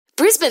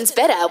Brisbane's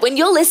better when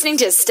you're listening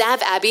to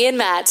Stav, Abby and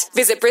Matt.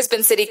 Visit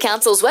Brisbane City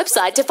Council's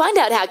website to find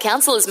out how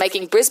council is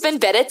making Brisbane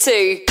better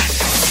too.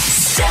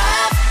 Stav,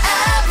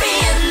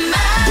 Abby and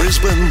Matt.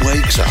 Brisbane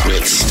wakes up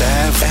with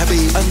Stav,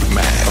 Abby and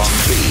Matt on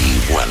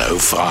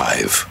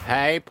B105.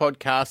 Hey,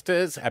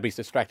 podcasters. Abby's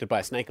distracted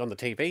by a snake on the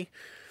TV.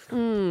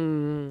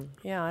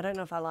 Yeah, I don't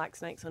know if I like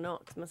snakes or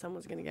not because my son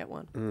was going to get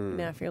one.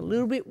 Now I feel a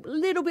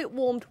little bit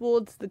warm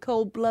towards the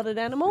cold-blooded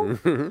animal,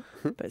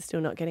 but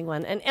still not getting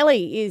one. And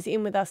Ellie is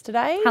in with us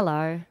today.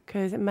 Hello.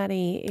 Because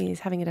Maddie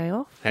is having a day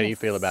off. How do you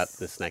feel about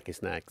the snacky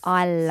snakes?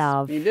 I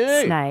love You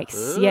do? snakes.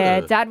 Ah.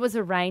 Yeah, Dad was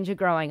a ranger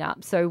growing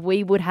up, so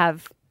we would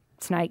have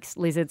snakes,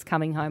 lizards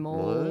coming home,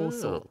 all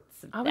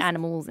sorts of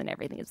animals and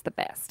everything. It's the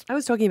best. I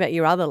was talking about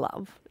your other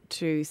love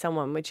to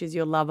someone, which is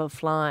your love of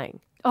flying.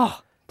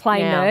 Oh,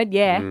 plane nerd,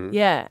 yeah.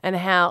 Yeah, and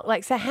how,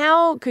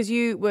 because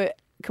you were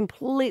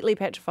completely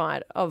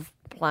petrified of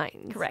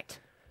planes.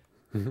 Correct.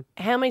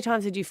 How many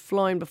times had you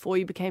flown before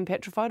you became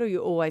petrified, or you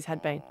always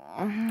had been?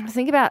 I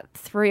think about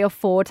 3 or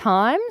 4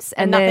 times.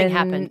 And nothing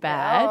happened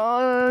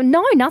bad?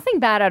 No, nothing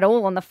bad at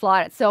all on the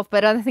flight itself,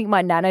 but I think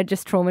my nana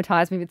just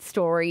traumatised me with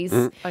stories,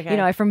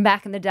 from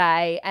back in the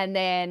day. And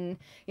then,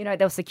 there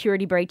were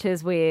security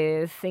breaches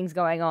with things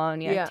going on,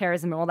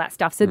 terrorism and all that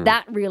stuff. So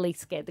that really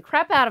scared the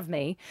crap out of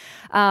me.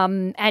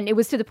 And it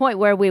was to the point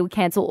where we would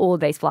cancel all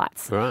of these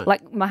flights. Right.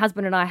 Like my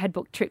husband and I had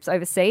booked trips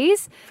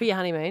overseas. For your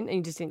honeymoon, and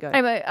you just didn't go?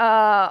 Anyway,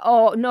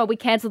 no, we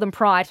cancelled them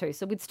prior to,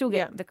 so we'd still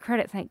get the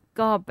credit, thank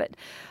God. But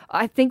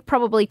I think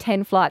probably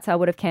 10 flights I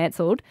would have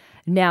cancelled.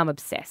 Now I'm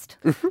obsessed.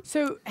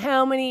 So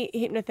how many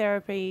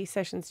hypnotherapy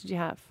sessions did you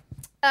have?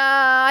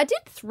 I did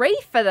 3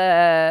 for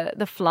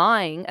the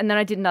flying, and then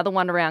I did another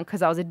one around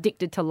because I was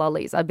addicted to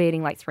lollies. I'd be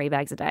eating like 3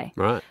 bags a day.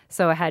 Right.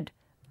 So I had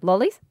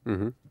lollies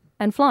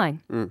and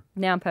flying.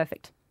 Now I'm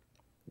perfect.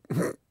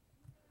 There's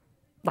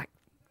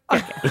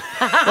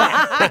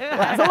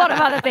a lot of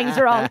other things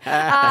wrong.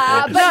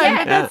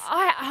 I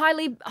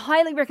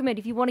highly recommend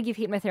if you want to give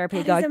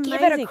hypnotherapy a go,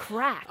 give it a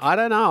crack. I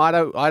don't know.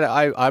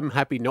 I'm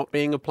happy not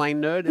being a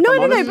plane nerd. No,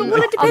 but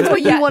it depends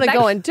what you want to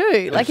go and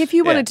do. Like if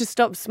you wanted to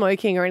stop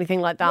smoking or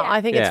anything like that, I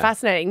think it's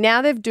fascinating.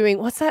 Now they're doing,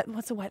 what's a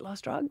weight loss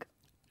drug?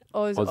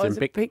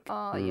 Ozempic.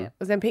 Oh, yeah.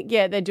 Ozempic,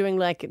 yeah, they're doing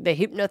like the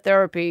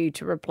hypnotherapy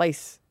to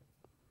replace,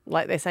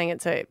 like they're saying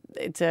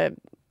it's a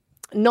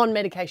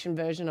non-medication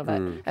version of it.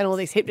 And all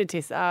these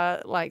hypnotists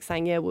are like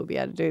saying, we'll be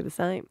able to do the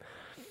same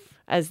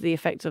as the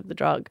effects of the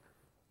drug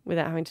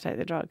without having to take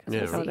the drug. I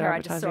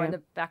just saw in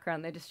the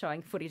background they're just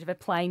showing footage of a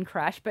plane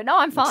crash, but no,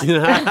 I'm fine. We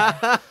don't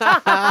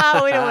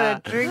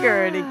want to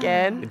trigger it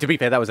again. To be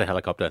fair, that was a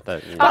helicopter. Though.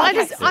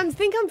 I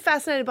think I'm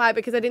fascinated by it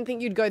because I didn't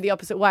think you'd go the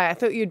opposite way. I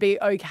thought you'd be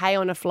okay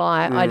on a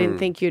flight. I didn't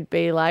think you'd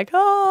be like,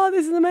 oh,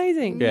 this is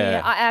amazing.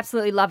 Yeah, I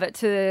absolutely love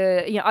it.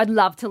 I'd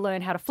love to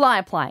learn how to fly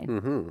a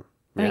plane.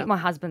 I think my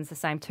husband's the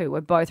same too.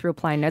 We're both real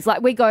plane nerds.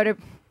 Like we go to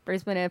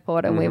Brisbane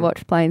Airport and we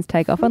watch planes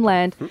take off and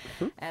land,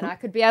 and I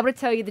could be able to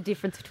tell you the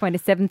difference between a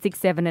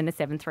 767 and a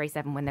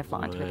 737 when they're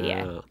flying through the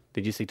air.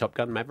 Did you see Top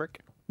Gun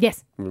Maverick?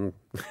 Yes. What,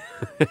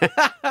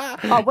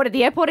 at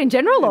the airport in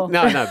general? Or?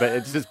 No, but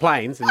it's just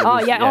planes. And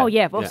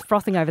I was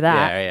frothing over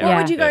that. What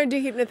would you go and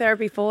do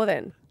hypnotherapy for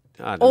then?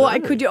 I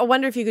don't know. I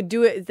wonder if you could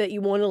do it that you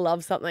want to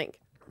love something.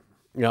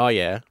 Oh,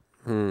 yeah.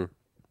 I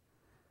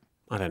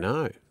don't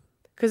know.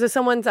 Because there's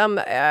someone's,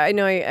 I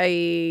know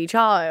a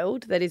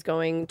child that is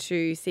going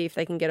to see if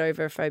they can get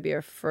over a phobia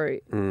of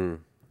fruit.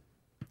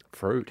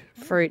 Fruit?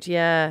 Fruit,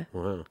 yeah.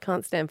 Wow.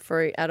 Can't stand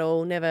fruit at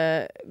all.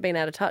 Never been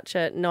able to touch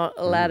it. Not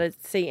allowed to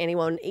see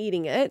anyone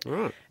eating it.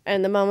 Right.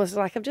 And the mum was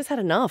like, I've just had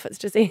enough. It's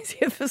just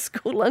easier for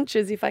school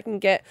lunches if I can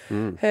get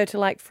her to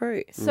like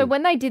fruit. So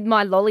when they did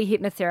my lolly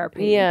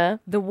hypnotherapy,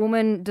 the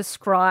woman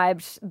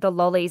described the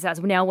lollies as,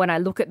 now when I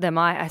look at them,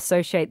 I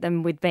associate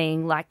them with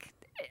being like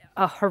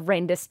a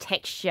horrendous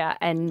texture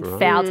and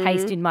foul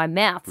taste in my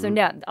mouth. So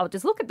now I'll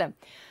just look at them.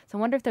 So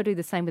I wonder if they'll do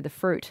the same with the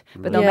fruit,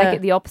 but they'll make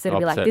it the opposite. It'll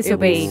be like, this will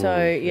be give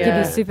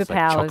you superpowers.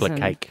 Like chocolate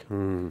cake.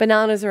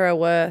 Bananas are our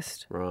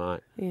worst.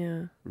 Right.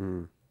 Yeah.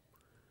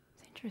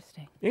 It's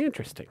interesting.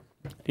 Interesting.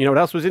 You know what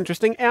else was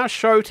interesting? Our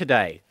show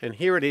today. And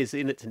here it is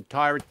in its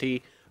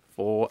entirety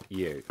for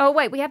you. Oh,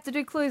 wait, we have to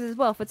do clues as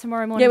well for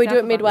tomorrow morning. Yeah, we do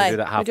it midway. We do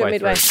that halfway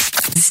through.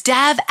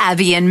 Stav,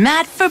 Abby and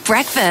Matt for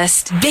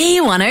breakfast.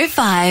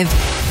 B105.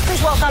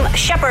 Please welcome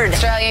Shepherd.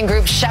 Australian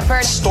group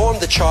Shepherd.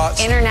 Stormed the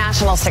charts.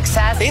 International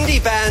success.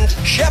 Indie band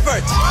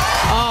Shepherd.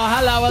 Oh,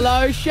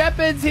 hello.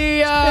 Shepherd's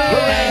here.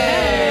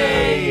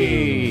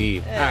 Hey.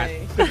 All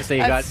right. Good to see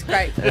you guys.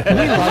 That's great.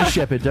 We love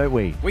Shepherd, don't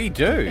we? We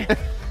do.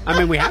 I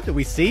mean, we have to.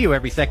 We see you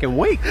every second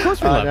week. Of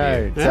course we love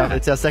you.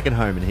 It's our second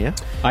home in here.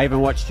 I even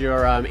watched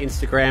your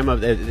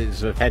Instagram.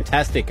 There's a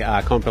fantastic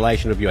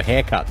compilation of your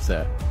haircuts,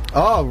 sir.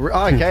 Oh,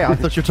 okay. I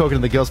thought you were talking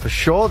to the girls for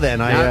sure then.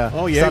 I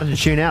started to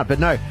tune out. But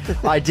no,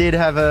 I did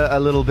have a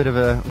little bit of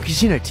a... Because,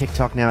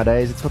 TikTok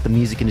nowadays, it's what the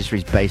music industry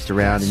is based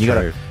around. And you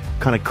got to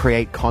kind of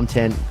create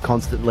content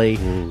constantly.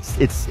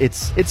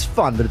 It's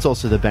fun, but it's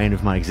also the bane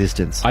of my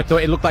existence. I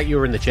thought it looked like you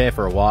were in the chair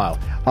for a while.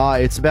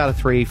 It's about a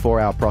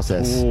 3-4 hour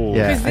process. Ooh.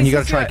 Yeah, and you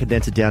got to try and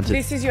condense it down to...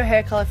 This is your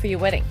hair colour for your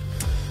wedding.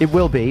 It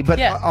will be, but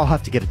Yeah. I'll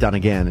have to get it done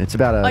again. It's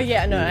about a Oh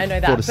yeah, no, I know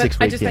 4 that. to 6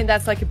 But I weeks. just think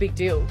that's like a big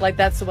deal. Like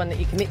that's the one that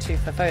you commit to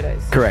for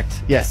photos.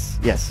 Correct. Yes.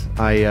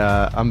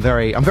 I'm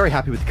very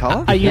happy with the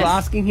colour. Are you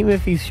asking him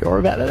if he's sure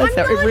about it?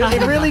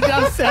 It really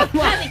does sound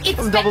like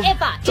It's double-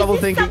 forever. double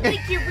Is this thinking. something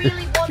you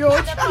really want?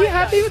 George, are you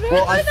happy with it?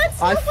 Well, No,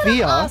 that's I not what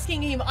fear. I'm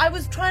asking him. I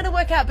was trying to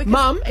work out because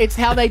Mum, it's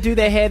how they do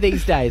their hair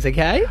these days,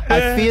 okay?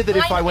 I fear that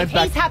if I went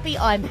back, He's happy,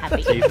 I'm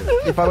happy.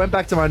 if I went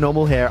back to my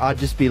normal hair, I'd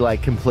just be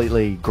like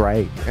completely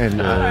grey, and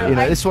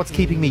this is what's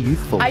keeping me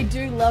youthful. I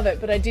do love it,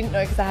 but I didn't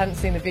know because I hadn't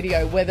seen the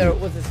video whether it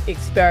was an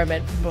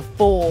experiment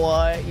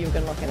before you were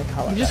going to lock in a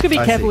colour. You just got to be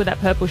I careful see. with that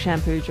purple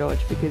shampoo, George,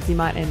 because you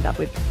might end up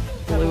with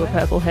blue or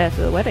purple hair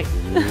for the wedding.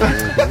 How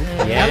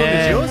long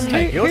does yours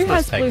take? Who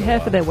has blue hair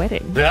for their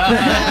wedding?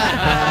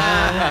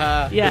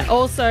 Yeah,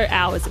 also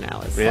hours and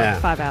hours. Yeah.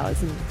 Like 5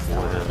 hours. And it's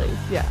not really.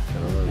 Yeah.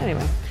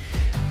 Anyway.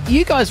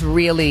 You guys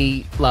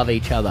really love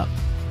each other.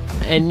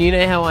 And you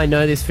know how I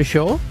know this for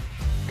sure?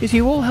 Because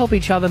you all help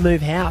each other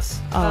move house.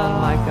 Oh,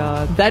 my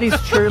God. That is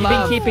true You've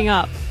love. been keeping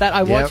up. That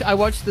I watch. Yep. I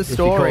watch the you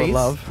call it stories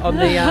love. on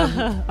the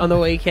on the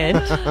weekend.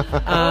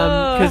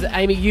 Because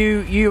Amy,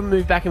 you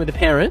moved back in with the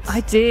parents. I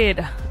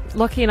did.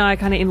 Lockie and I are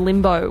kind of in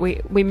limbo.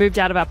 We moved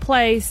out of our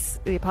place,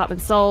 the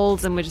apartment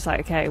sold, and we're just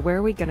like, okay, where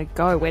are we going to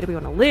go? Where do we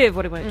want to live?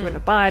 What do we want to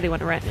buy? Do we want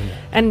to rent?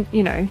 And,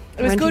 you know,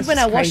 It was good when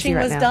our washing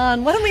was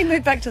done. Why don't we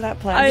move back to that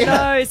place? I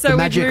know. So we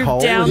magic moved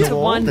hole down in the to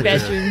wall one that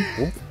just-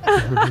 bedroom.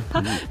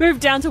 Moved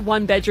down to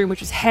one bedroom,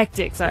 which was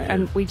hectic. So,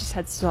 and we just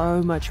had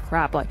so much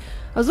crap. Like,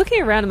 I was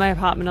looking around in my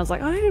apartment. I was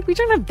like, oh, we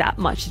don't have that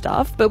much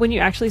stuff. But when you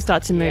actually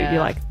start to move, Yeah. you're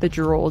like, the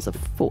drawers are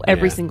full.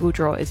 Every single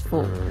drawer is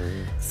full.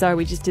 So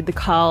we just did the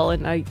cull,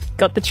 and I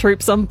got the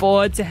troops on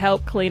board to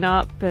help clean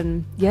up.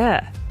 And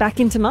yeah, back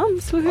into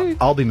mum's. Woohoo!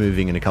 I'll be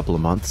moving in a couple of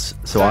months,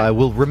 so I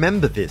will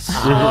remember this. So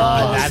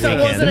it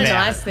wasn't a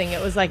nice thing.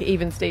 It was like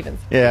even Stevens.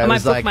 Yeah, I it might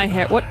was book like my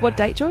hair. What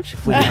date, George?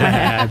 Put the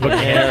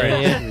hair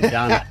in.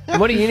 Done. And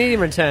what do you need in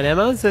return,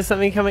 Emma? Is there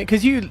something coming?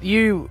 Because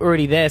you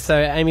already there, so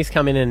Amy's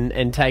come in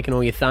and taken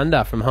all your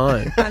thunder from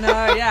home. I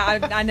know,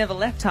 yeah. I never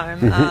left home.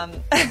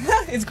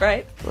 It's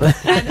great.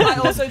 And I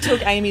also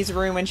took Amy's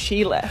room when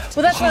she left.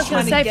 Well, that's what I was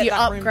Trying going to to say. If get you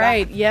that room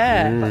upgrade, back.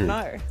 yeah. But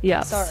no.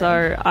 Yeah, Sorry.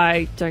 so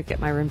I don't get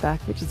my room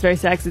back, which is very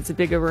sad because it's a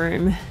bigger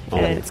room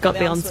and it's got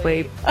the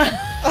ensuite.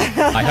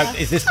 I hope.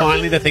 Is this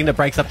finally the thing that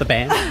breaks up the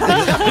band?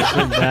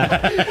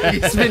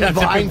 it's been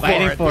vying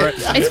for it.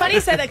 It's funny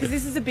you say that because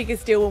this is the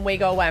biggest deal when we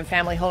go away on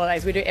family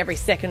holidays. We do it every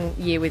second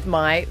year with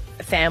my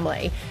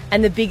family,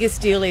 and the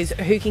biggest deal is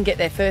who can get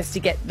there first to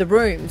get the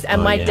rooms.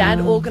 And my dad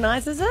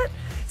organises it,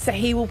 so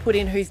he will put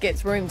in who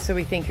gets rooms, so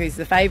we think who's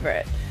the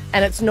favourite.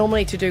 And it's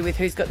normally to do with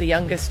who's got the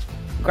youngest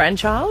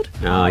grandchild.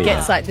 Oh, yeah.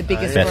 Gets like the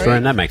biggest Best room.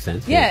 room. That makes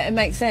sense. Yeah, it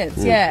makes sense.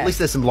 Yeah. At least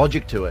there's some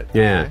logic to it.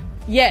 Yeah.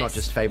 Yes. not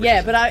just favouritism.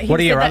 Yeah, but he What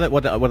do said your that- other?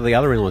 What do the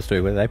other in-laws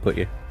do? Where do they put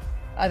you?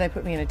 Oh, they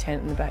put me in a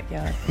tent in the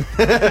backyard.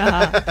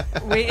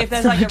 If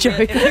there's like a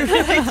joke.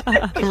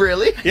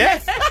 Really?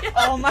 Yes.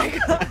 oh my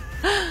god.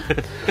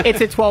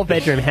 It's a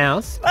 12-bedroom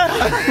house.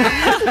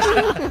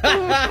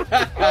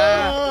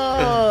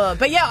 Oh,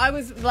 but yeah,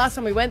 last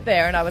time we went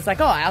there, and I was like,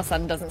 oh, our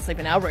son doesn't sleep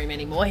in our room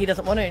anymore. He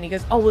doesn't want to. And he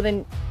goes, oh, well,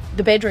 then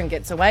the bedroom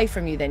gets away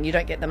from you. Then you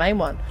don't get the main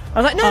one.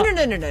 I was like, no.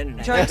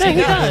 Joke. No,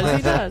 he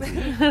does.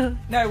 He does.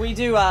 No, we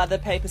do the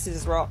paper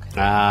scissors rock.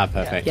 Ah,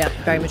 perfect. Yeah,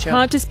 very mature.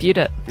 Can't dispute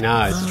it.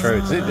 No, it's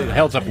true. It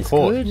holds up in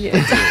court. Yeah.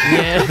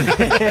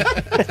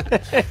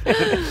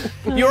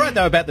 You're right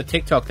though about the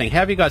TikTok thing. How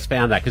have you guys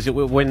found that? Because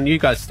when you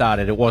guys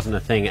started, it wasn't a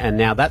thing, and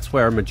now that's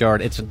where a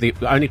majority. It's the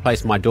only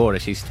place my daughter,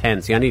 she's 10.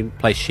 It's the only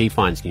place she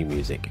finds new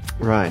music.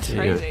 Right.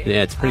 Crazy.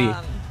 Yeah, it's pretty.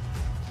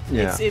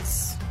 Yeah.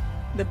 It's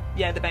the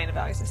bane of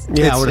our existence.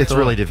 Yeah, I would've it's thought.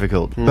 really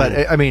difficult.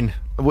 But I mean,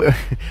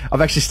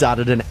 I've actually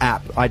started an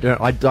app. I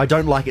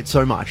don't like it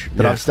so much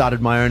that Yeah. I've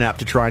started my own app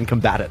to try and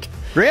combat it.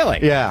 Really?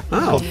 Yeah. Oh.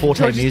 It's called Forte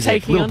George is Music.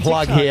 taking Little on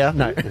plug TikTok. here.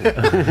 No.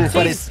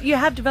 But it's You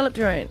have developed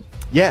your own.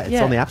 yeah, it's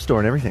Yeah. on the App Store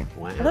and everything.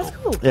 Wow. Oh, that's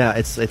cool. Yeah,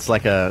 it's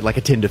like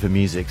a Tinder for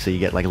music. So you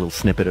get like a little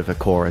snippet of a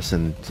chorus,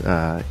 and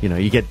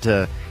you get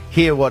to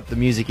hear what the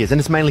music is,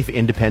 and it's mainly for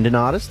independent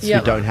artists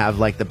Yep. who don't have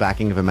like the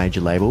backing of a major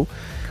label.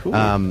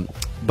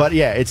 But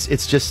yeah,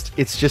 it's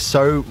just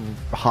so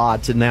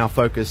hard to now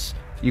focus.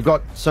 You've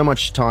got so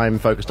much time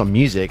focused on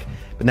music,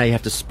 but now you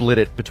have to split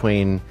it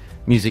between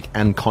music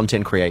and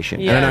content creation.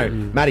 Yeah. And I know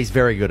Maddie's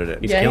very good at it.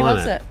 He's Yeah, he killing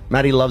loves it.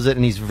 Maddie loves it,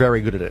 and he's very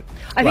good at it.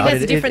 I think But that's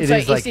the difference. it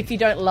is So like- if you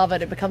don't love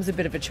it, it becomes a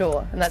bit of a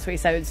chore, and that's what you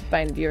say it's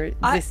bane of your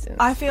existence.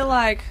 I feel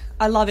like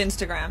I love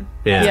Instagram.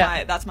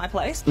 Yeah. That's my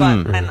place.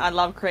 But and I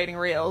love creating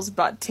reels.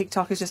 But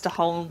TikTok is just a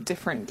whole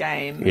different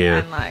game. Yeah.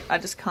 And like I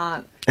just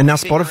can't. And now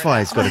figure it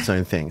Spotify's out. got its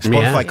own thing.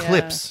 Spotify Yeah.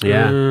 clips.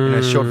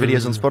 Yeah. Short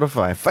videos on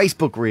Spotify,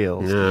 Facebook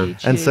Reels, Yeah.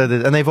 and so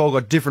and they've all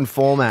got different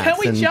formats. Can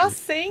we and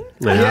just sing?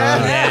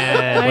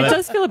 Yeah. It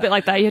does feel a bit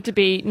like that. You have to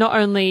be not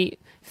only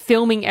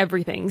filming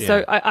everything.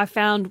 So I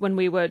found when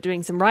we were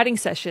doing some writing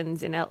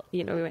sessions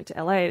we went to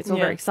LA. It's all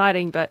Yeah. very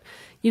exciting, but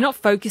you're not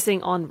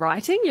focusing on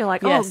writing. You're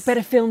like, Yes. oh,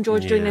 better film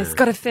George doing Yeah. this.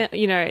 Got to film.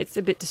 It's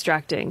a bit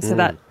distracting. So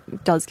that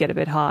does get a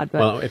bit hard. But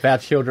Well, if our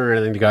children are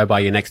anything to go by,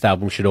 your next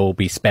album should all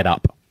be sped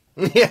up.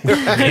 Yeah,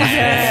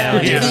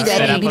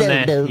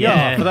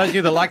 for those of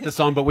you that like the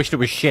song but wished it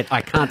was shit,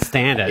 I can't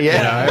stand it.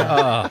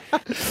 Yeah. You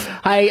know?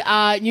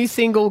 Hey, new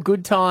single,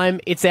 Good Time.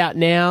 It's out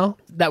now.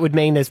 That would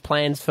mean there's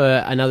plans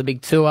for another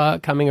big tour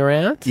coming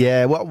around.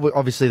 Yeah, well,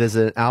 obviously there's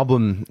a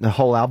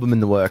whole album in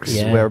the works.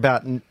 Yeah. We're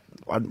about, I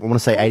want to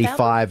say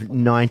 85,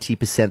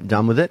 90%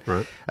 done with it.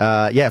 Right.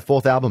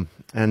 Fourth album.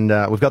 And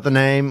we've got the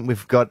name,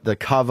 we've got the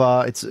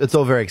cover. It's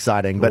all very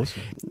exciting, but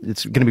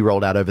it's going to be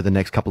rolled out over the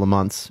next couple of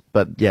months.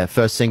 But yeah,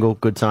 first single,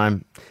 Good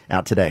Time,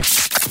 out today.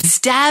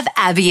 Stav,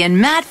 Abby and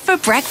Matt for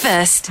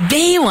breakfast.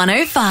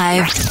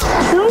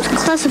 B105. Films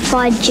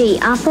classified G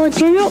are for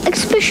general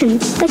exhibition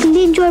that can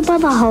be enjoyed by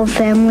the whole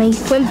family.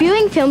 When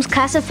viewing films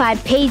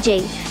classified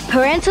PG,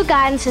 parental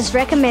guidance is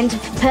recommended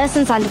for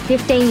persons under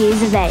 15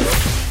 years of age.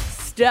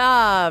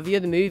 Stav, you're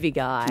the movie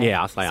guy.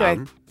 Yeah, I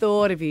I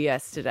thought of you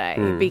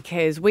yesterday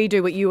because we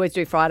do what you always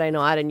do Friday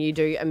night and you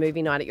do a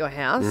movie night at your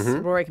house.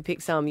 Rory can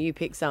pick some, you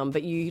pick some,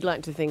 but you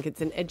like to think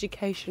it's an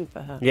education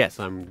for her. Yes,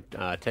 I'm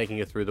taking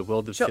her through the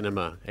world of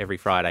cinema every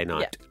Friday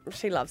night. Yeah,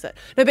 she loves it.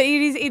 No, but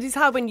it is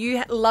hard when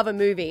you love a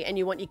movie and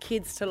you want your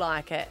kids to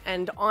like it.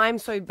 And I'm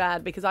so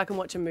bad because I can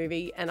watch a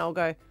movie and I'll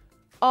go,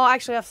 oh,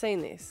 actually, I've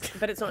seen this,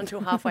 but it's not until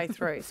halfway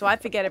through. So I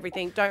forget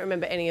everything, don't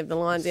remember any of the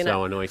lines in it.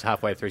 So annoying.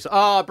 Halfway through.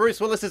 So,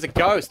 Bruce Willis is a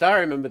ghost. I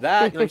remember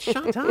that. You're like,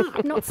 shut up.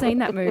 I've not seen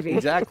that movie.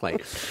 Exactly.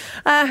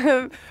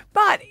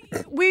 But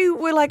we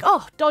were like,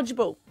 oh,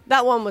 Dodgeball.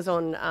 That one was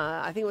on,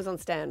 I think it was on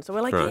Stan. So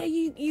we're like, yeah,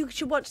 you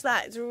should watch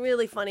that. It's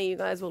really funny. You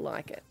guys will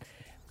like it.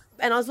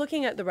 And I was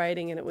looking at the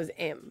rating and it was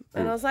M.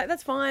 And I was like,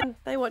 that's fine.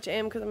 They watch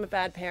M because I'm a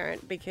bad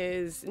parent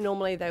because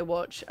normally they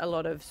watch a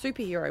lot of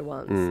superhero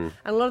ones. And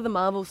a lot of the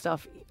Marvel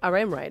stuff are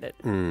M rated.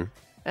 And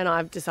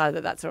I've decided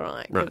that that's all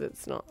right because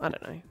it's not, I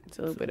don't know, it's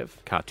a little bit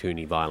of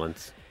cartoony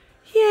violence.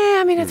 Yeah,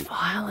 I mean, it's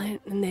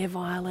violent and they're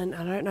violent.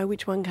 I don't know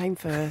which one came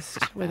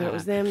first, whether it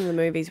was them or the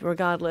movies.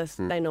 Regardless,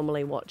 they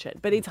normally watch it.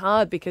 But it's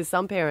hard because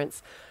some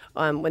parents,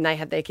 when they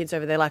had their kids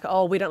over, they're like,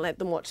 oh, we don't let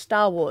them watch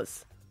Star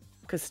Wars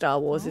because Star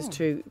Wars is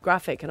too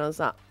graphic. And I was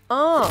like,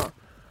 oh,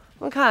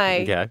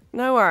 okay.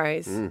 No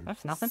worries.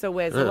 That's nothing. So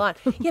where's the line?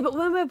 Yeah, but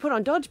when we put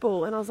on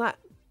Dodgeball, and I was like,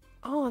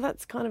 oh,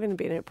 that's kind of a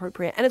bit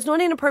inappropriate. And it's not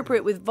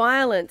inappropriate with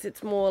violence.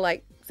 It's more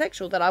like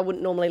sexual that I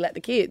wouldn't normally let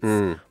the kids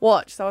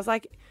watch. So I was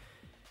like,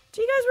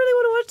 do you guys really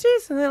want to watch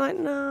this? And they're like,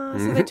 no.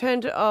 So they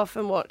turned it off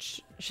and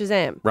watched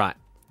Shazam. Right.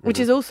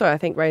 Which is also, I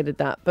think, rated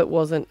that, but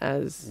wasn't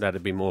as...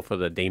 That'd be more for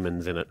the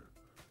demons in it.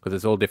 Because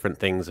there's all different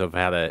things of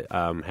how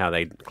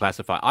they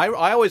classify.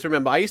 I always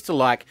remember, I used to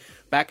like,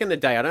 back in the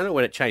day, I don't know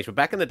when it changed, but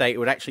back in the day it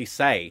would actually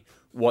say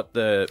what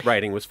the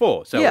rating was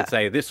for. So it would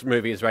say, this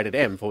movie is rated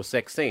M for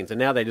sex scenes. And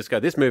now they just go,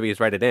 this movie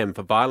is rated M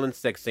for violence,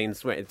 sex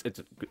scenes,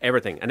 it's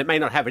everything. And it may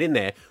not have it in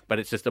there, but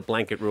it's just a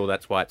blanket rule,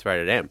 that's why it's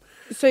rated M.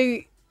 So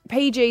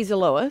PG's the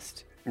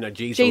lowest? No,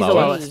 G's the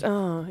lowest. lowest.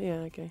 Oh, yeah,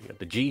 okay. You got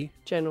the G.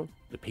 General.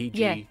 The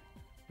PG.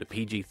 The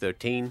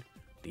PG-13.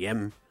 The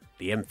M.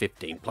 The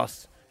M15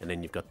 plus. And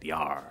then you've got the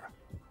R,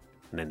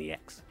 and then the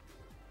X.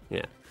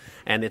 Yeah.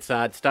 And it's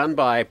done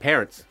by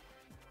parents.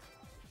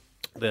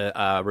 The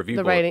review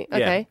board. The rating,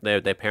 okay.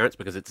 Yeah, they're parents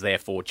because it's there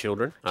for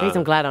children. Geez,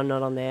 I'm glad I'm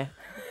not on there.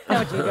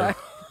 How'd you go?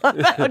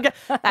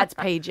 That's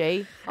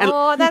PG.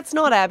 Oh, that's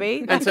not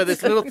Abby. And so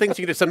there's little things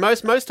you can do. So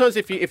most times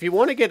if you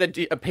want to get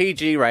a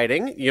PG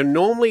rating, you're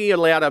normally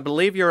allowed, I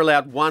believe you're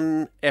allowed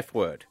one F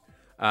word.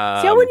 See,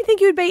 I wouldn't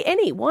think you would be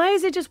any. Why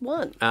is it just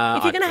one?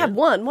 If you're going to have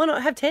one, why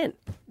not have 10?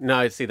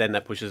 No, see, then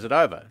that pushes it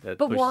over.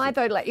 Why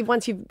though? Like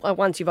once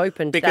you've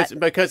opened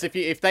because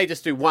if they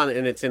just do one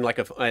and it's in like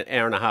an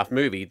hour and a half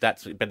movie,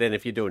 but then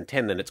if you're doing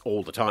 10, then it's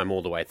all the time,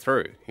 all the way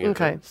through. You know?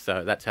 Okay.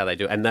 So that's how they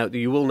do it. And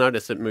you will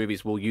notice that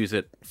movies will use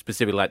it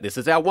specifically like this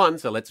is our one,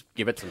 so let's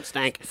give it some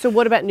stank. So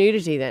what about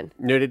nudity then?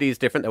 Nudity is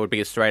different. That would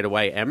be a straight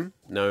away M,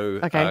 no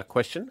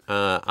question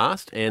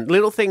asked. And the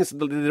little things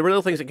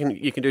that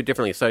you can do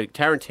differently. So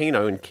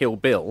Tarantino in Kill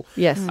Bill,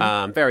 yes,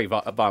 very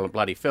violent,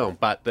 bloody film,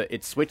 but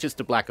it switches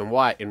to black and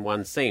white in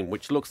one scene,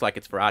 which looks like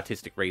it's for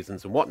artistic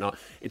reasons and whatnot.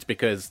 It's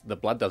because the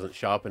blood doesn't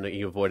show up and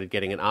he avoided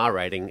getting an R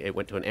rating. It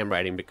went to an M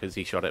rating because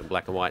he shot it in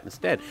black and white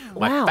instead.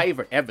 Wow. My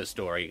favourite ever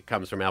story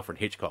comes from Alfred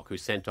Hitchcock, who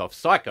sent off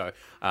Psycho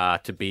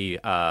to be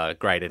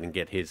graded and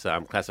get his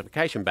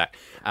classification back.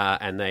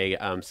 And they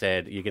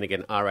said, you're going to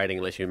get an R rating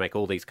unless you make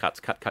all these cuts.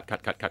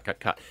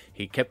 Cut.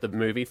 He kept the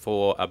movie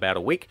for about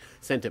a week,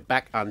 sent it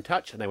back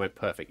untouched, and they went,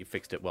 perfect, you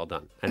fixed it, well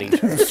done. And he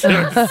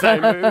shot the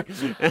same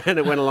movie, and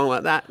it went along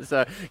like that.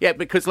 So, yeah,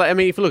 because,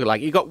 if you look at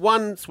it, you got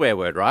one swear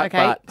word, right?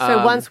 Okay, but,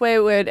 so one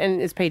swear word and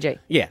it's PG.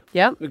 Yeah.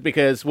 Yeah.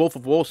 Because Wolf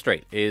of Wall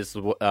Street is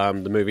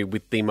the movie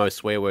with the most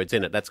swear words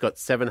in it. That's got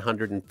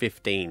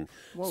 715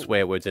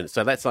 swear words in it.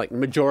 So that's like the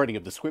majority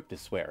of the script is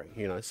swearing,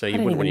 So you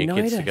wouldn't want your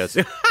kids to go...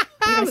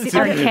 Sit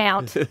there and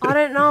count. I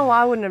don't know.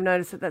 I wouldn't have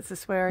noticed that that's a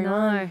swearing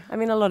one. I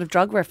mean, a lot of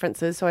drug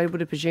references, so I would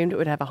have presumed it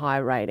would have a high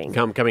rating.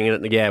 Coming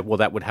in,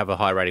 that would have a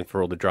high rating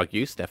for all the drug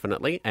use,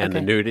 definitely, and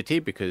the nudity,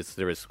 because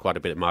there is quite a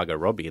bit of Margot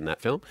Robbie in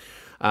that film.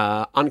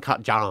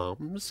 Uncut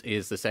Gems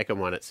is the second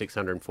one at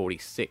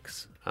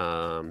 646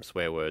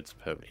 swear words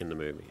in the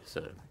movie.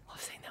 So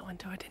seen that one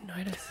too. I didn't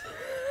notice.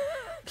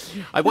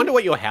 I wonder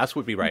what your house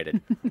would be rated.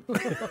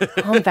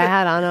 I'm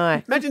bad, aren't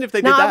I? Imagine if they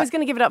did No, that. I was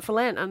going to give it up for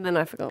Lent, and then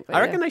I forgot.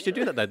 I reckon they should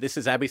do that, though. This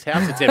is Abby's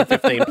house. It's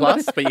M15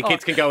 plus, but your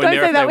kids can go in Don't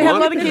there say if that. they We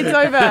want. have a lot of kids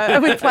over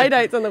with play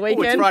dates on the Oh,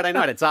 weekend. it's Friday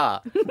night. It's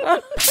R.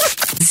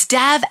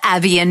 Stav,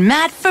 Abby, and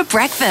Matt for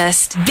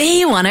breakfast.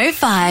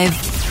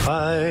 B105.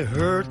 I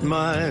hurt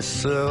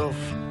myself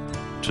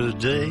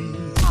today.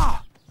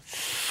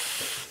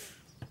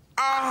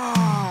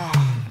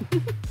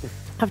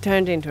 I've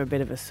turned into a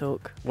bit of a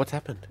sook. What's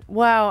happened?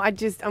 Well,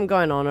 I'm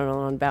going on and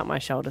on about my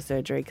shoulder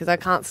surgery because I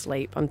can't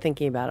sleep. I'm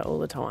thinking about it all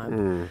the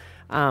time.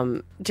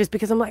 Just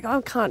because I'm like, I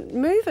can't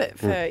move it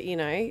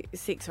for,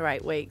 6 or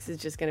 8 weeks is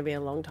just going to be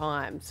a long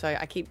time. So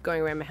I keep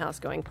going around my house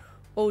going,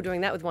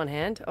 doing that with one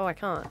hand. Oh, I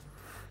can't.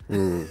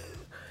 I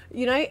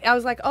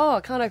was like,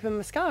 I can't open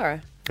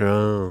mascara.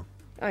 Oh.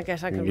 I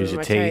guess I can Use move your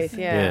my teeth. teeth,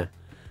 yeah.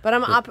 But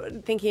I'm up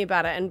thinking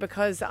about it, and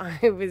because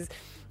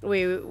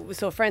we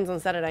saw friends on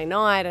Saturday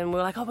night, and we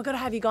were like, we've got to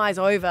have you guys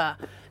over.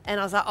 And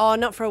I was like,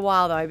 not for a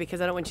while, though, because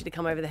I don't want you to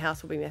come over. The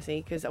house will be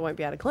messy because I won't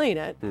be able to clean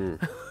it.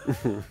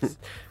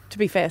 To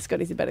be fair,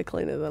 Scotty's a better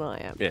cleaner than I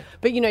am. Yeah.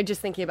 But,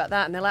 just thinking about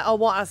that, and they're like,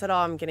 what? I said,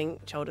 I'm getting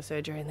shoulder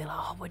surgery. And they're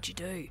like, what'd you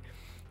do?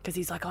 Because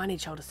he's like, I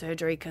need shoulder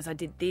surgery because I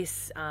did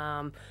this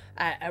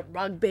at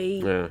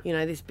rugby,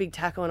 this big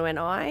tackle. And I went,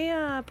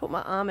 I put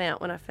my arm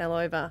out when I fell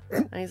over.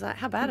 And he's like,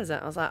 how bad is it?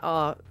 I was like,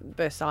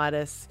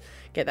 bursitis,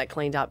 get that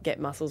cleaned up, get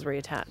muscles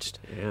reattached.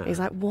 Yeah. He's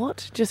like,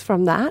 what? Just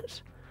from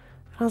that?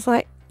 I was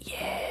like,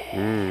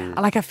 yeah.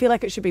 Like, I feel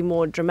like it should be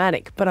more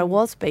dramatic. But I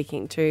was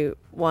speaking to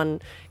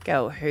one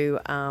girl who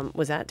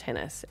was at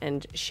tennis,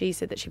 and she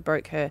said that she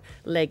broke her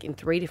leg in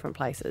 3 different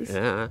places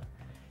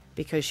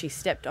because she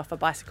stepped off a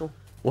bicycle.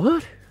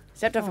 What?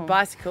 Stepped off a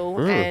bicycle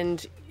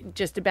and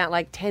just about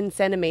 10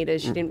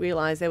 centimetres, she didn't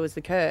realise there was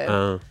the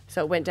curve.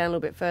 So it went down a little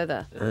bit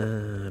further.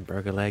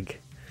 Broke a leg.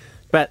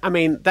 But, I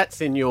mean,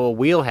 that's in your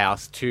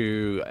wheelhouse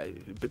to...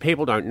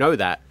 people don't know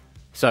that.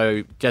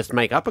 So just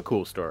make up a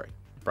cool story,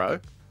 bro.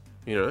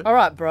 All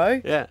right,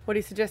 bro. Yeah. What do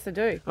you suggest I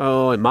do?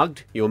 Oh,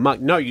 mugged? You were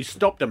mugged. No, you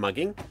stopped a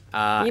mugging.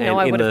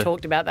 I would have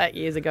talked about that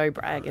years ago,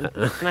 bragging.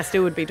 And I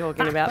still would be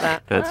talking about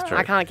that. That's true.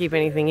 I can't keep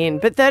anything in.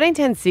 But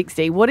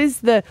 131060, what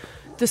is the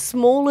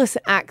smallest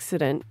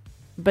accident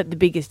but the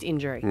biggest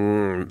injury?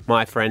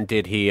 My friend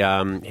did.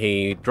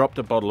 He dropped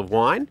a bottle of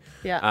wine.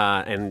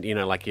 Yeah. And, you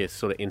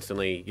sort of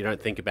instantly, you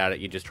don't think about it.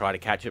 You just try to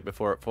catch it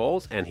before it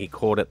falls. And he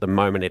caught it the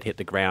moment it hit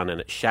the ground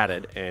and it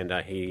shattered. And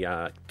he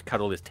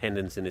cut all his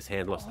tendons in his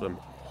hand, lost them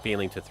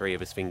feeling to 3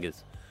 of his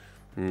fingers.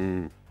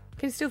 Can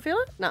you still feel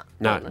it? No.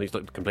 No, he's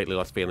completely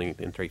lost feeling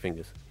in 3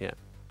 fingers. Yeah.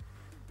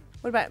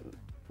 What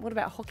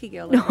about hockey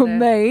girl? Not over there?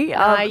 me.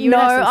 I've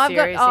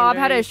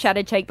had a injuries.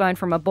 shattered cheekbone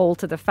from a ball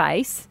to the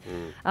face.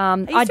 Are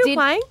you still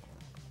playing?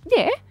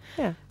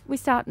 Yeah. We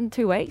start in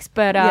 2 weeks,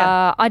 but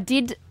Yeah. I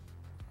did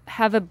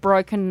have a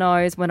broken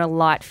nose when a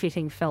light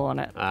fitting fell on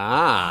it.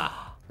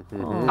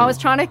 I was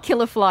trying to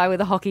kill a fly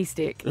with a hockey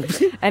stick,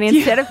 and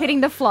instead of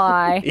hitting the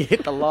fly, You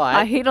hit the light.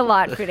 I hit a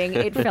light fitting.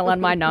 It fell on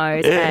my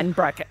nose and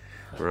broke it.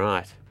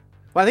 Right.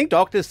 Well, I think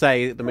doctors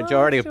say the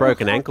majority of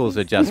broken ankles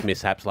are just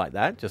mishaps like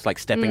that, just like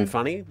stepping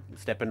funny,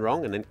 stepping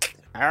wrong, and then...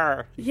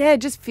 Yeah, it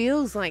just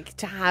feels like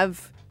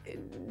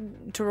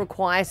to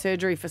require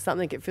surgery for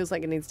something, it feels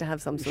like it needs to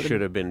have some sort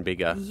Should have been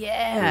bigger.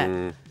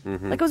 Yeah.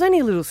 Like it was only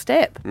a little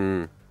step.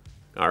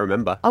 I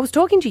remember. I was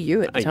talking to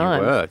you at the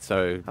time. You were,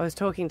 so... I was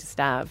talking to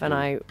Stav and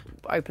I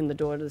opened the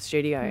door to the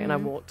studio and I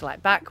walked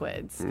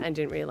backwards and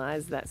didn't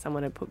realise that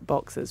someone had put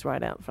boxes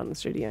right out front of the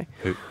studio.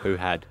 Who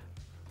had?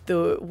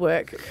 The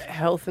work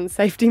health and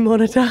safety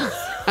monitor.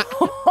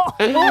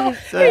 He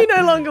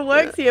no longer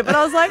works here, but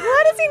I was like,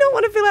 why does he not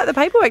want to fill out the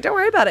paperwork? Don't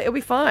worry about it, it'll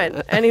be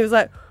fine. And he was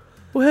like,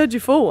 well, where'd you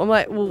fall? I'm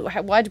like, well,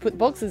 why'd you put the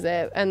boxes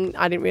there? And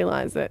I didn't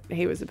realise that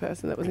he was the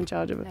person that was in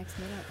charge of it.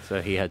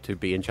 So he had to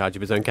be in charge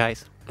of his own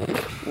case.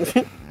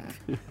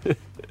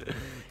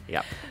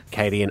 Yep.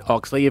 Katie and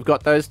Oxley, you've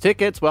got those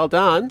tickets. Well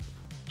done.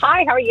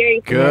 Hi, how are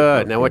you?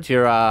 Good. Now, what's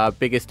your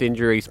biggest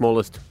injury,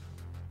 smallest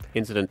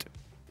incident?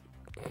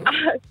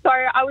 So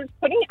I was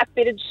putting a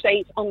fitted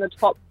sheet on the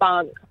top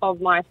bunk of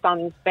my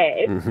son's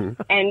bed,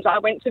 and I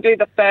went to do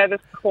the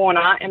furthest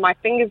corner, and my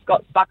fingers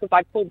got stuck as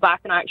I pulled back,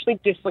 and I actually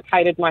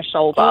dislocated my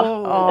shoulder.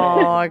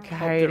 Oh,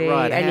 Katie.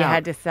 right And you out.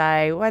 had to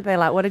say, what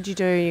did you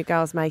do? Your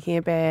girl's making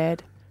a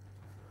bed.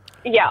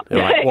 Yeah,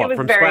 You're like, what, it was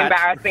from very scratch?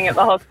 embarrassing at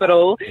the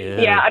hospital.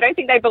 Yeah. I don't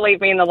think they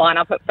believed me in the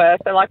lineup at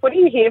first. They're like, what are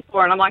you here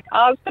for? And I'm like,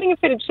 I was putting a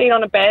fitted sheet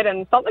on a bed,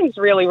 and something's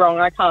really wrong.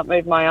 I can't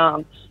move my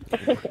arm.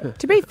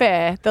 To be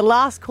fair, the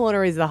last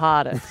corner is the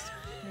hardest.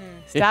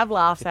 Stav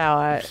laughs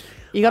hour.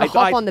 You got to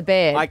hop on the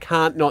bed. I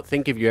can't not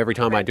think of you every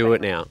time I do it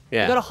now.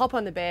 Yeah. You got to hop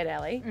on the bed,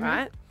 Ellie,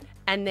 right?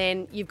 And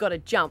then you've got to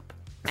jump,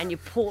 and you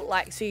pull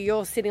so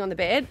you're sitting on the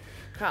bed,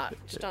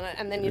 just on it,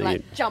 and then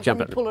you jump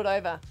and it. pull it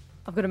over.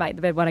 I've got to make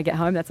the bed when I get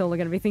home. That's all I'm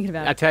going to be thinking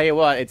about. I tell you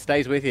what, it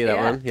stays with you, that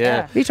one.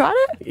 Yeah. Have you tried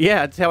it?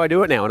 Yeah, that's how I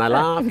do it now, and I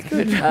laugh.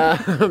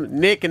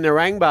 Nick in the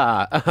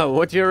Narangba,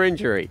 what's your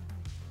injury?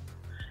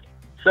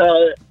 So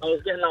I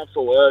was getting up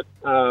for work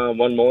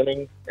one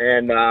morning,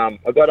 and I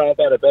got up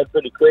out of bed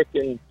pretty quick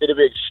and did a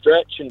big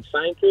stretch and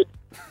fainted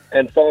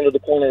and fell into the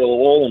corner of the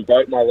wall and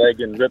broke my leg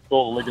and ripped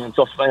all the ligaments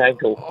off my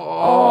ankle.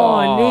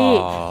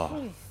 Oh,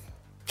 Nick.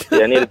 Yeah,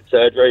 I needed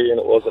surgery, and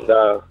it wasn't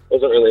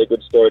really a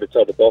good story to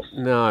tell the boss.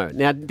 No.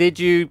 Now, did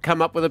you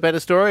come up with a better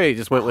story? Or you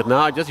just went with, no,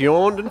 I just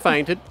yawned and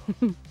fainted.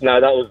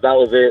 No, that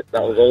was it.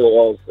 That was all it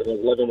was. It was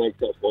 11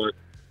 weeks off work.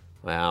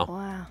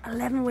 Wow.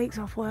 11 weeks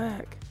off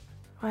work.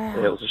 Wow.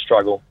 Yeah, it was a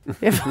struggle.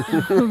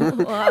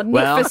 Well,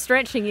 Well- for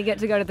stretching, you get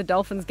to go to the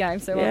Dolphins game.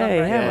 So well Yeah, done, mate.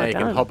 yeah. Yeah, well you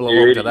can done. hobble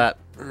along to that.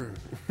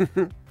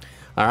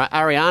 All right,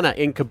 Ariana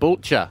in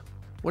Caboolture.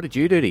 What did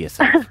you do to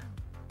yourself?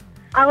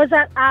 I was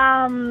at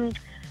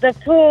the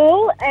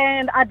pool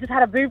and I just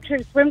had a boob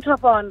tube swim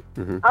top on.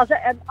 I was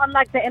on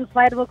like the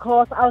inflatable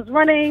course. I was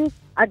running.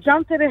 I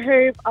jumped through the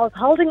hoop. I was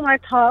holding my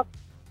top.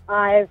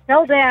 I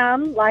fell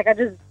down. Like I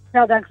just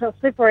fell down because it was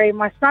slippery.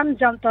 My son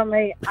jumped on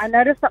me. I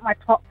noticed that my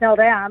top fell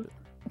down.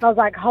 So I was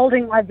like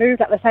holding my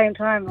boobs at the same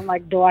time. I'm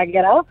like, do I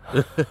get up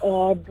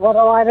or what do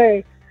I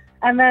do?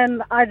 And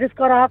then I just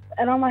got up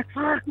and I'm like,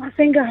 fuck, my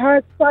finger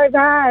hurts so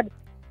bad.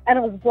 And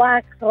it was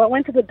black. So I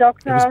went to the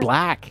doctor. It was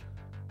black.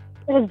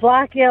 It was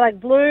black, yeah, like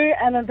blue.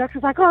 And the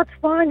doctor's like, oh, it's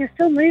fine. You're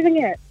still moving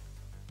it.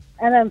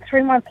 And then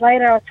 3 months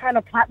later, I was trying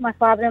to plait my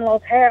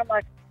father-in-law's hair. I'm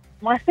like,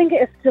 my finger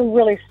is still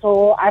really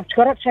sore. I've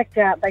got it checked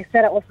out. They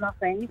said it was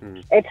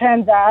nothing. It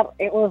turns out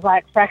it was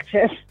like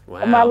fractured.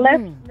 Wow. On my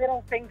left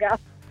middle finger.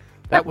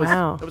 That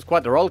was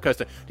quite the roller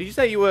coaster. Did you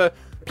say you were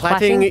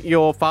plaiting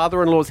your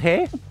father-in-law's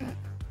hair?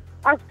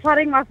 I was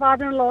plaiting my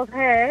father-in-law's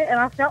hair, and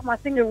I felt my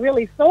finger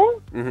really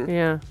sore.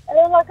 Yeah. And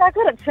I'm like, I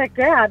got it checked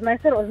out, and they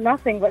said it was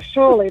nothing, but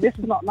surely this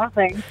is not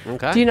nothing.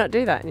 Okay. Do you not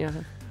do that in your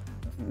house?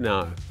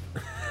 No.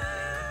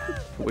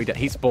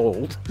 He's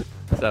bald,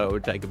 so it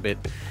would take a bit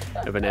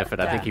of an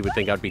effort. I think he would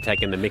think I'd be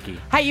taking the mickey.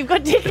 Hey, you've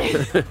got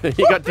tickets.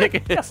 You got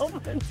tickets.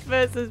 Dolphins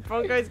versus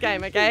Broncos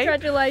game, okay?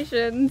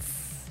 Congratulations.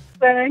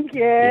 Thank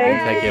you.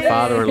 Take your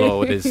father-in-law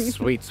with his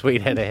sweet,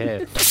 sweet head of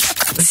hair.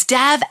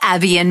 Stav,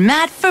 Abby and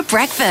Matt for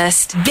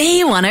breakfast.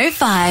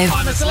 B105.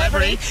 I'm a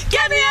celebrity.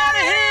 Get me out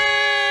of here!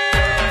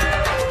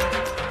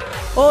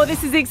 Oh,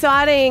 this is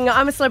exciting.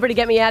 I'm a Celebrity,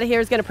 Get Me Out of Here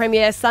is going to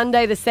premiere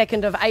Sunday the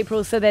 2nd of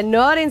April, so they're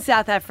not in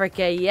South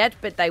Africa yet,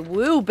 but they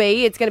will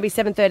be. It's going to be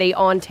 7:30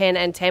 on 10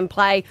 and 10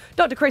 Play.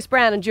 Dr. Chris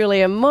Brown and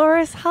Julia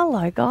Morris.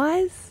 Hello,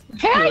 guys.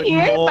 How are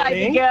you,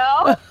 baby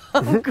girl?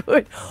 I'm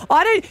good.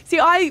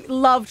 I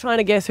love trying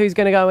to guess who's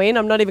going to go in.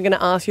 I'm not even going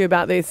to ask you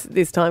about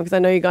this time because I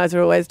know you guys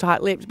are always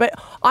tight-lipped. But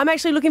I'm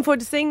actually looking forward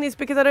to seeing this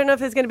because I don't know if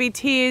there's going to be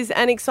tears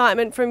and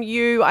excitement from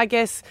you, I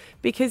guess,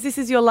 because this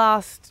is your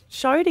last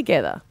show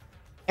together.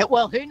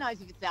 Well, who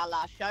knows if it's our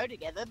last show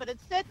together, but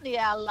it's certainly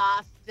our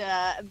last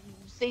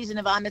season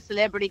of I'm a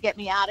Celebrity, Get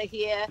Me Out of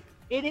Here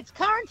in its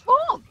current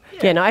form.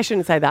 Yeah, no, I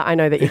shouldn't say that. I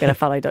know that you're going to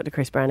follow Dr.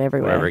 Chris Brown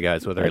everywhere. Wherever he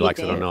goes, whether he likes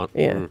it or not.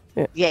 Yeah.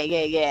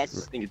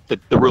 Yes. The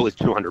rule is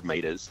 200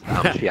 metres.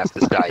 She has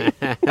to stay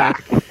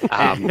back.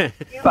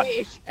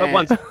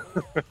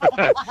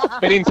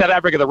 But in South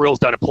Africa, the rules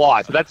don't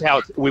apply. So that's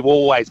how we've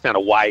always found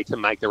a way to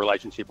make the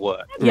relationship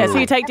work. Yeah, so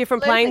you take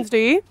different planes, do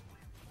you?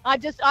 I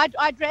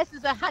dress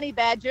as a honey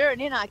badger and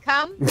in I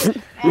come.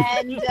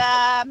 And,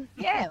 I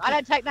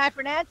don't take no for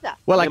an answer.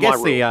 Well, I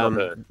guess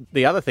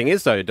the other thing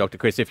is, though, Dr.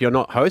 Chris, if you're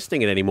not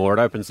hosting it anymore, it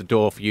opens the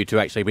door for you to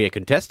actually be a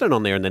contestant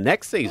on there in the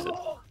next season.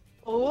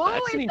 Oh,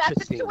 That's is that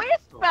the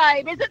twist,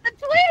 babe? Is it the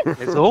twist?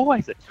 There's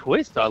always a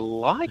twist. I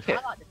like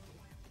it.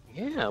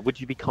 Yeah. Would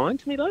you be kind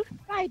to me, though?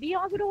 Baby,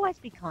 I would always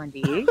be kind to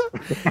you.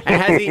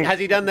 And has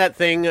he done that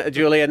thing,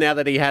 Julia, now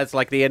that he has,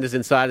 like, the end is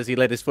inside, has he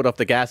let his foot off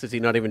the gas? Is he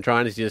not even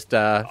trying? Is he just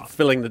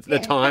filling the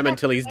time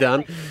until he's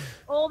done?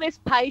 All this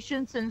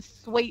patience and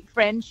sweet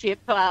friendship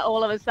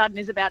all of a sudden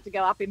is about to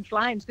go up in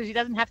flames because he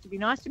doesn't have to be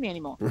nice to me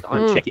anymore.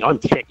 I'm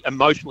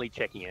emotionally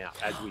checking out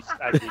as we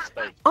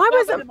speak.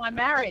 I was in my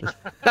marriage.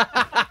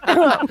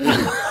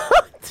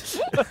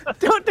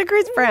 Dr.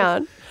 Chris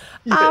Brown.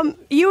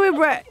 You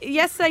were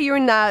yesterday. You were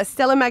in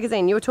Stella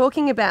magazine. You were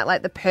talking about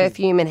like the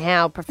perfume and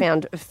how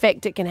profound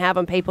effect it can have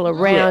on people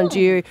around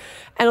you,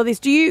 and all this.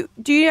 Do you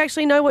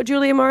actually know what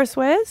Julia Morris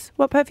wears?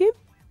 What perfume?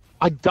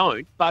 I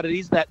don't, but it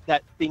is that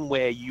thing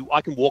where I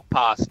can walk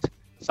past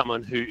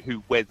someone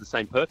who wears the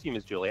same perfume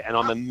as Julia, and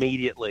I'm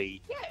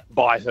immediately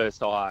by her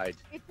side.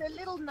 It's a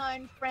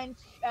little-known French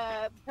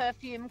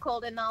perfume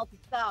called Anal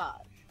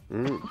Passage.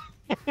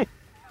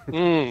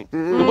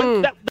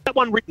 That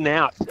one written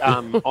out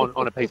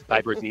on a piece of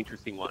paper is an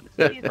interesting one.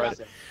 It's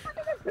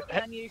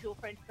an unusual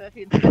French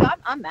perfume, but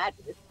I'm mad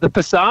with this. The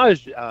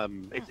Passage,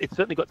 it's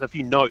certainly got a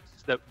few notes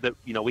that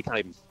we can't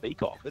even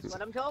speak of. That's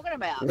what I'm talking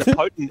about. It's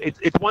potent.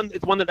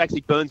 It's one that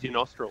actually burns your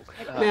nostrils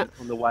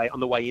on the way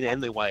in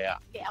and the way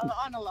out. Yeah,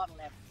 on a lot of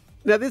levels.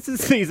 Now, this is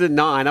season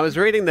 9. I was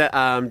reading that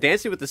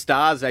Dancing with the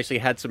Stars actually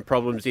had some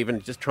problems even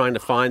just trying to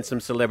find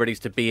some celebrities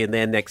to be in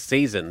their next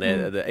season.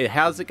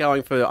 How's it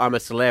going for I'm a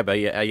Celeb?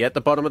 Are you at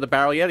the bottom of the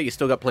barrel yet? Or you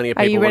still got plenty of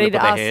people who want to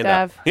put their hand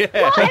up?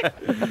 Yeah.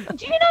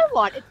 Do you know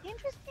what? It's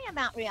interesting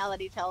about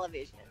reality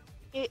television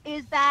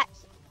is that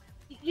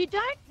you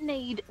don't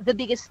need the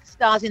biggest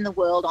stars in the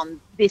world on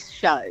this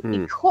show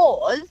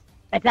because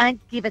they don't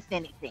give us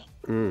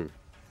anything.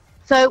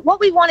 So what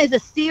we want is a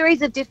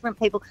series of different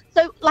people.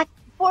 So, like,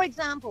 for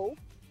example,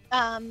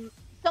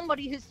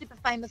 somebody who's super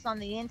famous on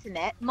the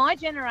internet, my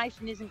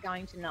generation isn't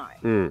going to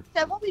know.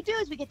 So what we do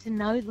is we get to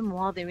know them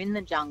while they're in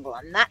the jungle,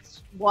 and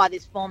that's why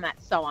this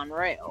format's so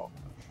unreal.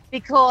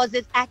 Because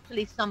there's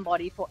actually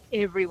somebody for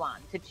everyone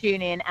to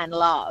tune in and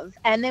love.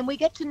 And then we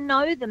get to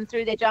know them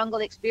through their jungle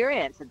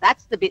experience. And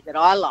that's the bit that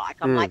I like.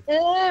 I'm like,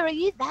 are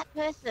you that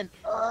person?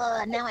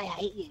 Oh, now I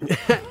hate you.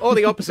 Or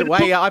the opposite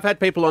way. Yeah, I've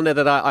had people on there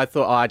that I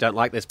thought, I don't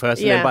like this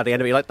person. And by the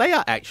end of it, like, they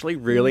are actually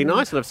really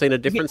nice. And I've seen a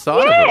different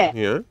side of them.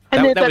 Yeah.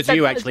 That was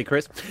you, actually,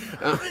 Chris.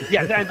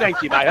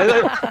 Thank you, mate.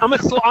 I'm a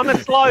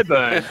slow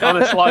burn.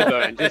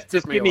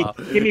 Just give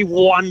me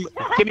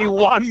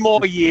one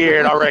more year,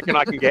 and I reckon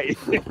I can get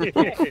you.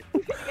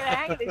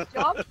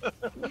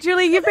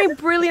 Julie, you've been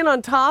brilliant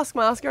on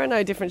Taskmaster. I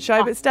know, different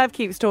show, but Stav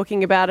keeps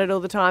talking about it all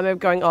the time of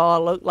going,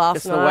 oh, look,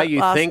 last night. The way you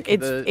think.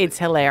 It's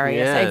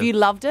hilarious. Yeah. Have you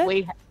loved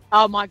it?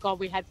 Oh, my God,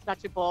 we had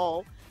such a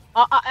ball.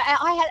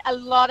 I had a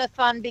lot of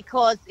fun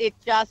because it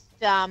just,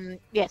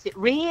 it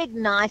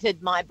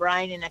reignited my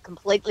brain in a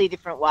completely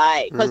different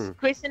way. Because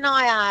Chris and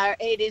I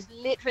it is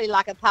literally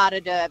like a pas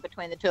de deux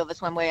between the two of us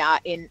when we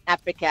are in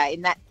Africa,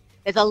 in that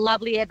there's a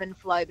lovely ebb and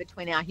flow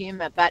between our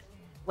humour. But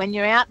when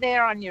you're out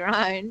there on your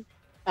own,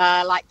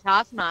 like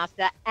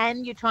Taskmaster,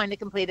 and you're trying to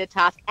complete a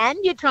task, and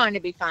you're trying to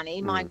be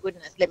funny, my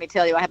goodness, let me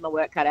tell you, I have my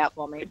work cut out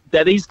for me.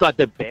 That is like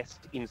the best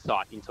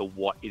insight into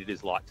what it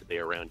is like to be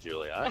around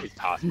Julia, is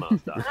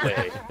Taskmaster,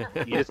 where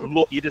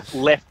you're just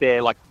left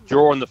there, like,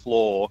 jaw on the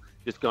floor,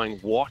 just going,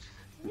 what?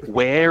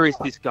 Where is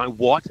this going?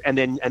 What? And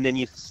then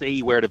you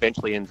see where it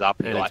eventually ends up.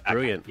 And it's like,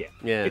 brilliant. Okay,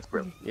 yeah, it's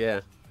brilliant.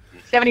 Yeah.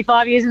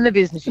 75 years in the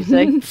business, you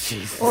see.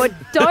 Or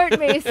don't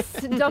miss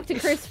Dr.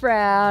 Chris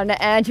Brown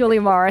and Julie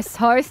Morris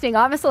hosting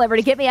I'm a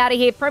Celebrity. Get Me Out of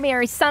Here,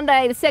 premiering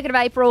Sunday, the 2nd of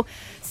April,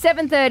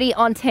 7:30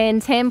 on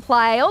 10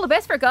 Play. All the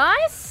best for it,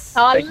 guys.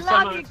 I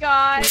love you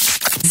guys.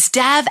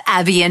 Stav,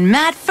 Abby and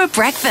Matt for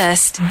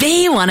breakfast.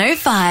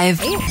 B105.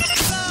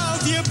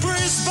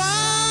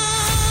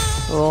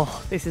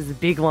 Oh, this is a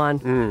big one.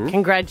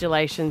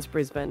 Congratulations,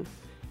 Brisbane.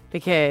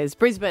 Because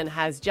Brisbane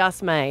has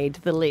just made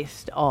the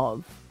list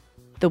of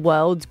the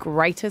world's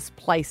greatest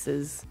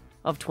places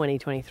of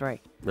 2023.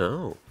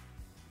 Oh.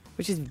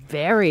 Which is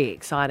very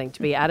exciting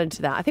to be added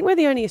to that. I think we're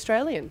the only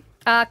Australian.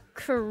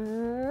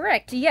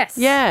 Correct, yes.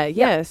 Yeah.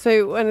 Yep.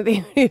 So one of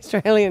the only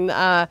Australian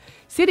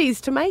cities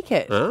to make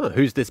it. Oh,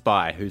 who's this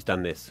by? Who's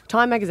done this?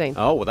 Time magazine.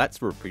 Oh, well,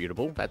 that's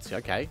reputable. That's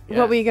okay. Yeah.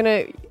 What were you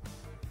going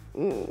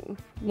to...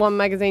 One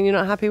magazine you're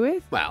not happy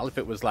with? Well, if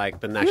it was like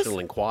the National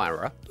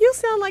Enquirer. You'll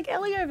sound like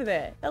Ellie over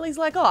there. Ellie's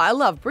like, oh, I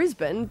love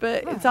Brisbane,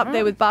 but it's up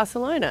there with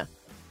Barcelona.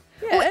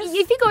 Yes. Well,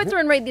 if you go through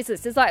and read this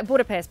list, it's like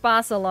Budapest,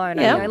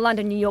 Barcelona,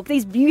 London, New York,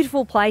 these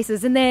beautiful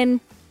places, and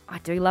then I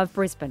do love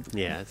Brisbane.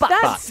 Yes. But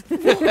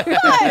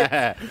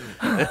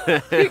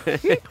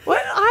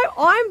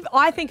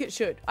I think it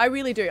should. I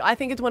really do. I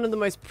think it's one of the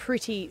most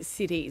pretty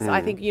cities.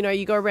 I think,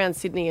 you go around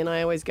Sydney and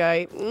I always go,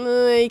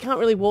 you can't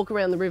really walk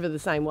around the river the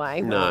same way.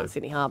 No. Well,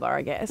 Sydney Harbour,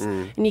 I guess.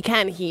 And you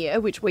can here,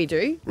 which we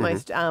do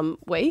most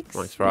weeks.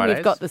 Most Fridays.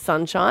 We've got the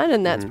sunshine,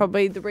 and that's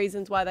probably the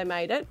reasons why they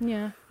made it.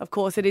 Yeah. Of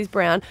course, it is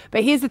brown.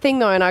 But here's the thing,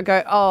 though, and I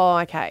go, oh,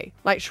 okay.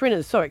 Like,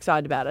 Schrinner's so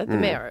excited about it, the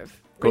mayor of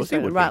course he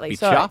Brisbane, would rightly be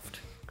so. chuffed.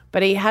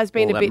 But he has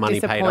been All a that bit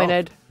money paid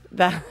disappointed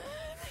that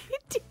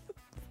he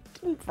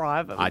didn't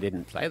bribe him. I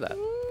didn't say that.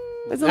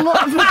 There's a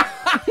lot of...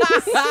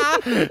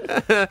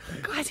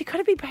 Guys, you've got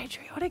to be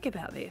patriotic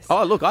about this.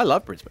 Oh, look, I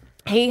love Brisbane.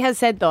 He has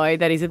said, though,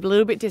 that he's a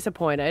little bit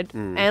disappointed.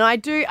 And I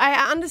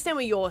understand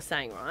what you're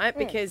saying, right?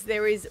 Because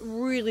there is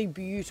really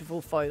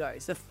beautiful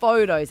photos. The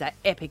photos are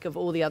epic of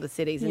all the other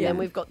cities. And then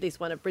we've got this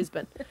one at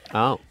Brisbane.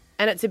 Oh.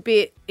 And it's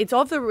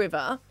of the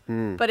river,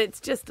 but it's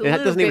just a little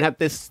bit... It doesn't even have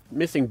this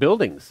missing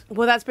buildings.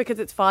 Well, that's because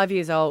it's 5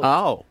 years old.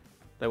 Oh.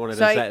 They wanted to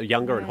say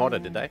younger and hotter,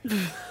 did they?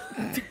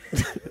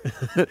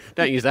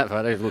 Don't use that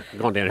photo. Look,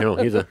 gone downhill.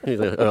 Here's an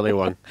earlier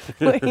one.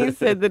 Well, he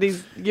said that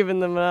he's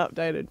given them an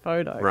updated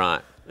photo.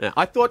 Right. Yeah,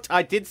 I thought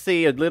I did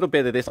see a little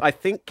bit of this. I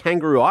think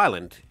Kangaroo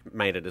Island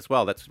made it as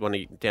well. That's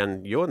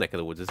down your neck of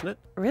the woods, isn't it?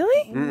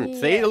 Really?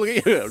 See? Look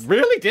at you.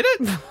 Really? Did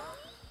it?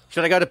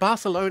 Should I go to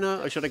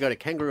Barcelona or should I go to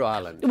Kangaroo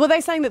Island? Well, they're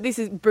saying that this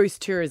is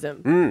boost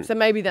tourism. So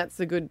maybe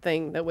that's a good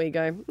thing that we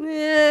go,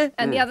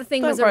 And the other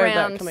thing was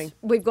around,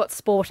 we've got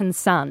Sport and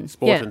Sun.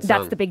 And Sun.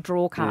 That's the big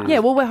draw card. Yeah,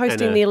 well, we're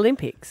hosting the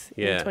Olympics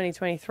in Yeah.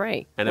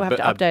 2023. And we'll have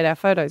to update our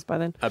photos by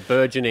then. A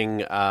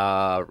burgeoning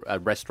a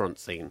restaurant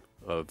scene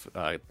of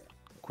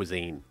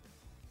cuisine,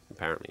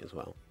 apparently, as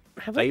well.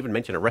 They even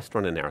mentioned a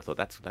restaurant in there. I thought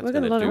that's going to do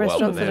well. We've got a lot of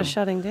restaurants that are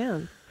shutting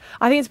down.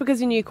 I think it's because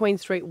the new Queen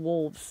Street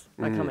Wolves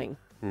are coming.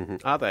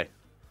 Are they?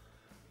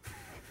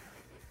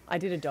 I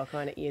did a doc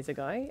on it years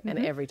ago, and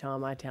every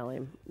time I tell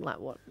him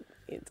like what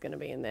it's going to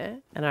be in there,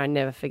 and I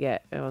never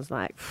forget. I was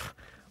like,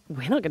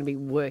 we're not going to be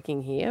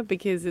working here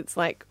because it's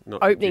like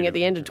opening at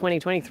the end of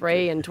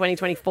 2023 and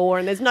 2024,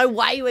 and there's no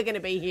way we're going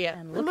to be here.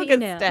 And look look at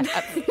now.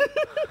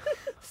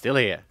 stats. Still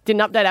here.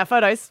 Didn't update our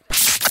photos.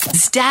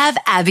 Stav,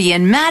 Abby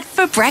and Matt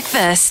for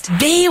breakfast.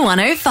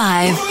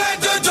 B105.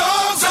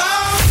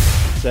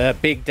 It's a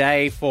big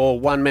day for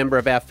one member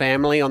of our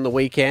family on the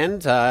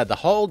weekend. The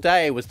whole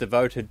day was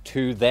devoted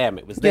to them.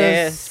 It was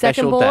their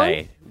special second-born?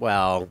 day.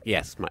 Well,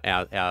 yes,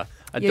 our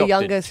adopted Your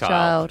youngest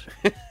child.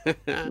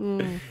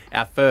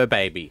 Our fur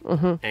baby,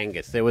 Mm-hmm.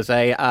 Angus. There was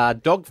a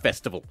dog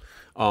festival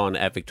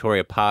at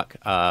Victoria Park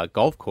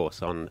golf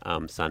course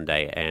on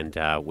Sunday, and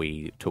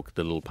we took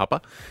the little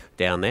pupper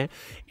down there.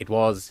 It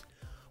was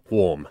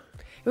warm.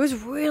 It was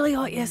really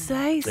hot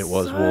yesterday. It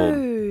was so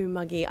warm.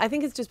 muggy. I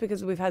think it's just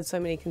because we've had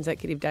so many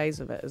consecutive days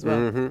of it as well.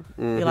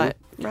 Mm-hmm. You're like,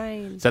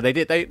 rain. So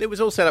it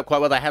was all set up quite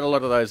well. They had a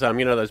lot of those,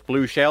 those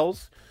blue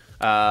shells.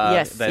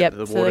 Yes, the yep,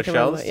 the so they water can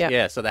shells. remove it, yep.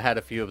 Yeah, so they had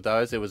a few of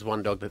those. There was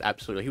one dog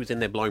that he was in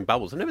there blowing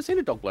bubbles. I've never seen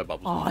a dog blow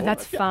bubbles Oh, before.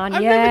 that's fun.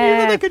 I've yeah. never knew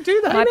that they could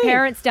do that. My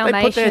parents' They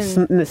put their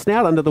Dalmatian.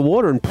 snout under the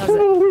water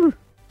and...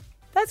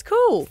 That's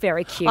cool.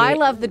 Very cute. I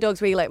love the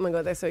dogs where you're like, oh my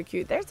God, they're so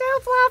cute. They're so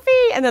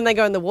fluffy. And then they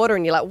go in the water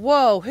and you're like,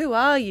 whoa, who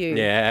are you?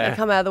 Yeah. They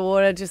come out of the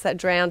water, just that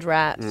drowned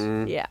rat.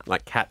 Yeah.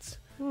 Like cats.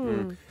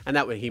 And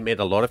that way he met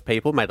a lot of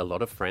people, made a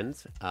lot of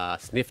friends,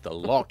 sniffed a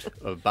lot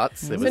of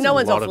butts. There So was no a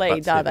one's lot off of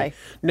lead, butt are sniffing.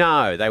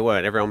 No, they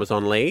weren't. Everyone was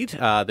on lead.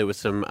 There was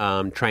some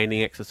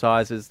training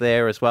exercises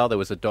there as well. There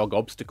was a dog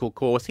obstacle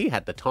course. He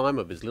had the time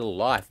of his little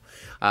life.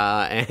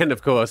 And,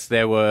 of course,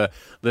 there were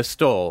the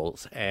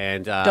stalls.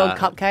 And Dog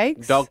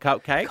cupcakes. Dog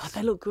cupcakes. God,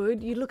 they look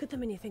good. You look at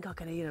them and you think, I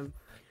could eat them.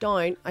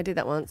 Don't. I did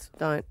that once.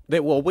 Don't.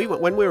 Well,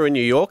 when we were in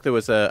New York, there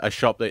was a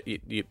shop that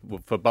you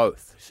for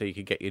both, so you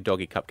could get your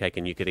doggy cupcake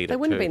and you could eat They it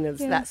wouldn't too. have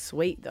been that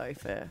sweet, though,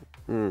 for...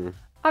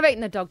 I've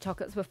eaten the dog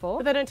chocolates before.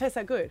 But they don't taste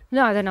that good.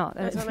 No, they're not.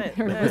 That's what I meant.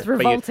 It was But you-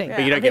 revolting.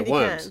 But you, don't I get think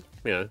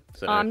you worms,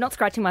 So. I'm not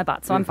scratching my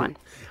butt, so I'm fine.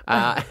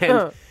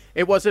 And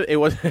it was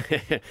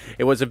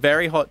a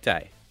very hot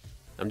day.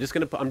 I'm just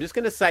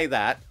gonna say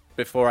that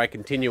before I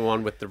continue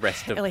on with the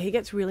rest of. Ellie, he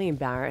gets really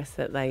embarrassed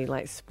that they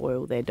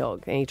spoil their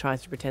dog, and he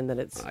tries to pretend that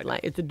it's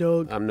it's a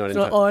dog. I'm not It's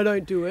into- I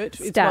don't do it.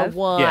 It's my Stav,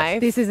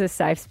 wife. This is a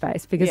safe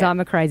space because Yeah. I'm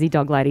a crazy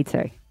dog lady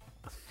too.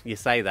 You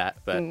say that,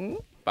 but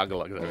bugger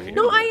luck over here.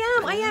 No,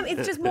 I am.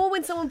 It's just more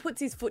when someone puts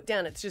his foot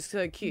down. It's just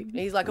so cute. And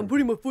he's like, I'm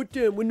putting my foot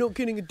down. We're not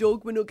getting a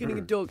dog. We're not getting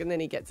a dog. And then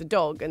he gets a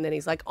dog. And then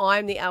he's like,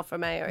 I'm the Alfa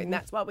Romeo. And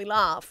that's why we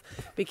laugh.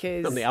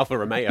 Because... I'm the Alfa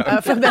Romeo.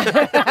 Alfa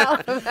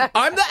Romeo.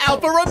 I'm the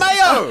Alfa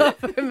Romeo.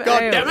 God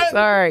damn it!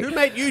 Sorry. Who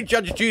made you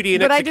Judge Judy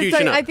and But I just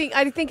executioner? don't,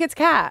 I think it's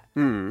Cat.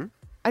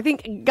 I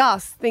think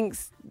Gus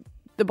thinks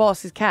the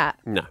boss is Cat.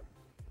 No,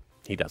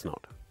 he does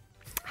not.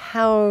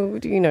 How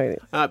do you know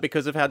this?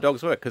 Because of how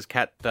dogs work. Because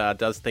Cat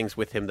does things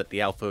with him that the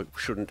Alpha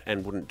shouldn't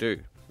and wouldn't do.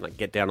 Like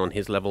get down on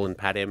his level and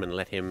pat him and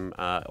let him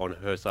on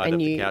her side And of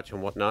the you- couch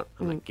and whatnot.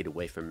 I'm like, get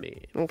away from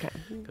me. Okay.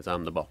 Because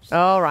I'm the boss.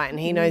 All right, and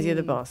he knows you're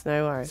the boss.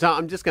 No worries. So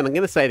I'm going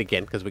to say it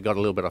again because we got a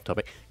little bit off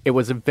topic. It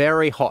was a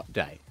very hot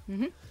day.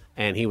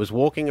 And he was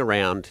walking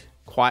around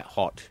quite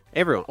hot.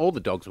 All the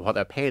dogs were hot.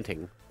 They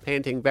were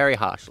panting very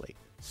harshly.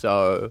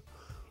 So...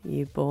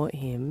 You bought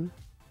him...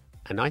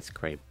 an ice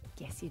cream.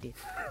 Yes, you did.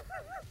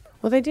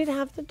 Well, they did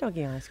have the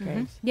doggy ice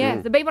creams. Yeah,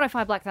 the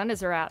B105 Black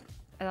Thunders are out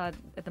at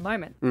the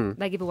moment.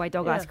 They give away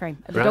dog ice cream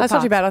at the dog That's not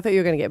too parks. bad. I thought you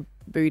were going to get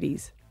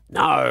booties.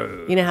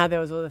 No. You know how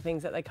there was all the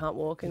things that they can't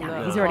walk in?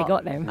 No, he's already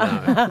got them.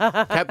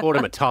 Cat bought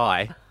him a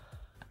tie,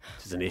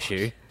 which is an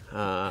issue.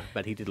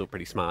 But he did look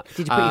pretty smart.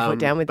 Did you put your foot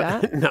down with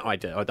that? No, I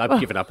did. I've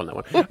given up on that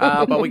one. But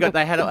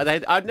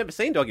I've never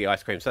seen doggy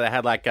ice cream, so they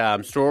had like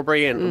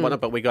strawberry and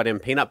whatnot. But we got him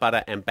peanut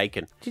butter and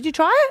bacon. Did you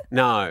try it?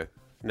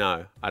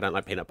 No, I don't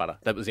like peanut butter.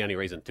 That was the only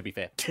reason. To be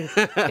fair,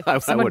 I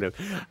would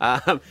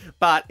have.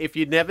 But if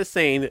you've never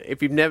seen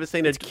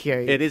it's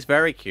cute. It is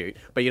very cute.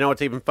 But you know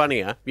what's even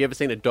funnier? Have you ever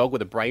seen a dog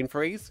with a brain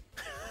freeze?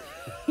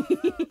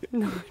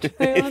 I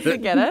honestly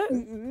get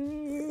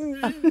it.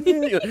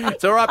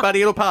 It's all right,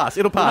 buddy. It'll pass.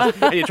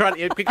 And you're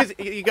trying because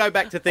you go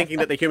back to thinking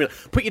that they're human.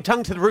 Put your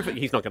tongue to the roof.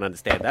 He's not going to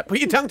understand that. Put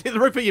your tongue to the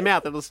roof of your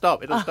mouth. It'll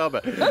stop it.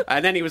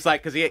 And then he was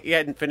like, because he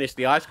hadn't finished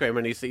the ice cream,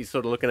 and he's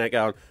sort of looking at it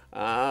going,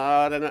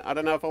 I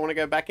don't know if I want to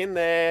go back in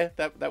there.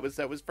 That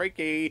was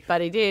freaky.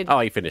 But he did. Oh,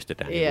 he finished it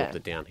down. He Yeah. walked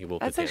it down.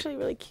 That's actually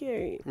really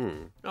cute.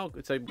 Oh,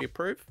 good. So you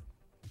approve?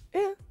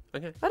 Yeah.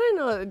 Okay. I don't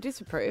know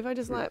disapprove. I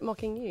just like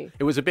mocking you.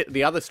 It was a bit.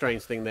 The other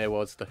strange thing there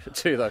was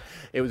too, though.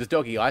 It was a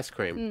doggy ice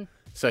cream.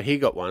 So he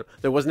got one.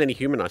 There wasn't any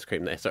human ice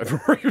cream there, so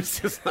he was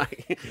just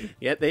like,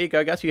 "Yeah, there you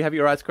go, Gus. You have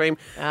your ice cream."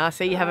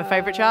 So you have a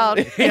favourite child.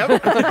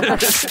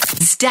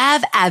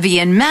 Stav, Abby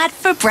and Matt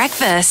for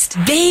breakfast.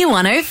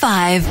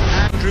 B105.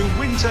 Andrew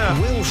Winter.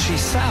 Will she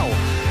sell?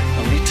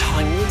 Only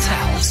time will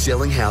tell.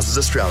 Selling Houses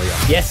Australia.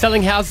 Yes,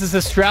 Selling Houses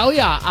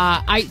Australia.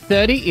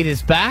 8:30. It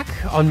is back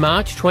on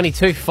March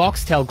 22.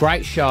 Foxtel,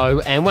 great show,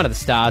 and one of the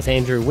stars,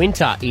 Andrew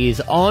Winter, is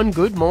on.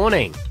 Good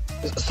morning.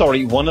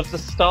 Sorry, one of the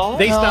stars?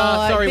 The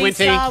star. Sorry,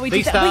 Winty.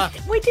 The star.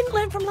 We didn't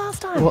learn from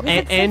last time. Well,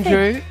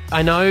 Andrew,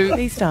 I know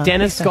The star.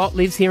 Dennis The star. Scott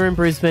lives here in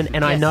Brisbane,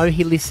 and I know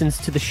he listens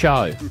to the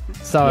show.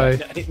 So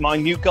My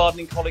new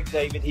gardening colleague,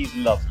 David, he's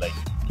lovely.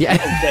 Yeah.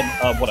 Then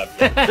whatever.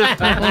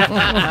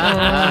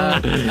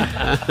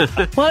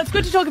 Well, it's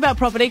good to talk about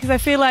property because I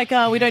feel like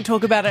we don't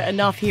talk about it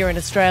enough here in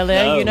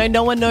Australia. No. You know,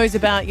 no one knows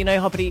about,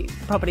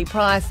 property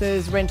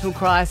prices, rental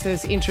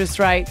crisis, interest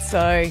rates.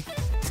 So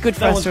it's good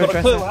for No us one's to got a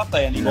address clue, it. have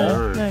they,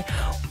 anymore? No.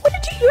 What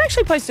did you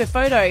actually posted a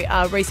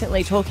photo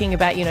recently talking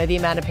about, the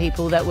amount of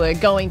people that were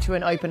going to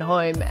an open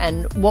home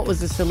and what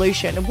was the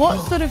solution? And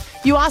what sort of,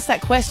 you asked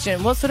that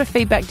question, what sort of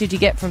feedback did you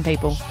get from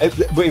people?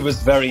 It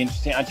was very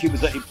interesting. Actually, it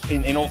was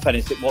in all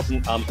fairness, it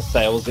wasn't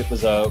sales, it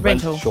was a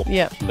rental shop.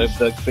 Yeah.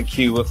 The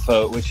queue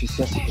for which is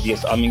just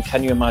hideous. I mean,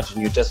 can you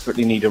imagine you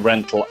desperately need a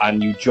rental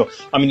and you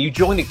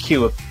join a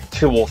queue of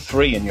 2 or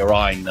 3 and you're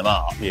eyeing them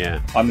up.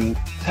 Yeah. I mean,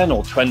 10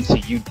 or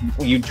 20,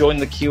 you join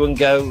the queue and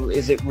go,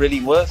 is it really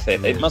worth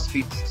it? It must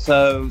be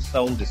so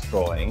soul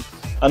destroying.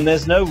 And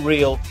there's no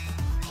real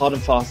hard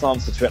and fast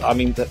answer to it. I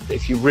mean,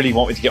 if you really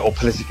want me to get all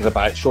political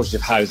about shortage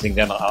of housing,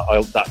 then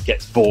that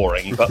gets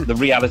boring. But the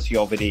reality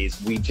of it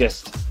is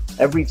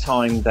every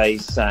time they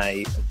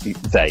say,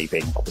 they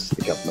being obviously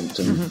the government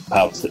and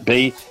powers that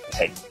be,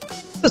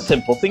 the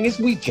simple thing is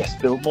we just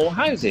build more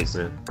houses.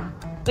 Yeah.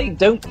 They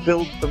don't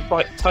build the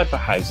right type of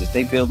houses.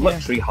 They build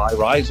luxury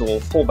high-rise or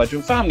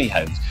 4-bedroom family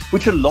homes,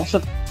 which a lot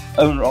of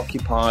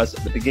owner-occupiers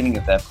at the beginning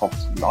of their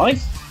property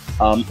life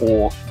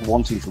or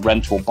wanting to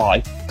rent or buy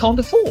can't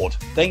afford.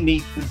 They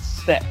need to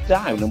step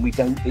down, and we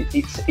don't.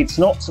 It's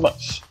not so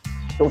much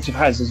shortage of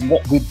houses.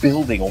 What we're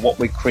building or what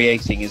we're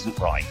creating isn't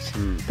right.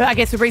 But I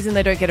guess the reason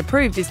they don't get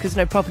approved is because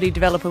no property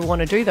developer will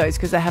want to do those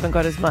because they haven't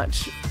got as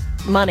much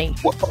money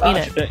in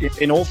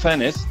it. In all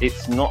fairness,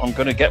 it's not. I'm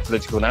going to get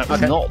political now.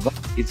 It's not.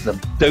 It's the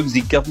dozy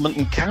government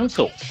and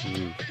councils.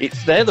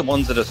 They're the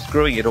ones that are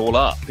screwing it all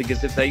up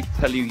because if they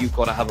tell you've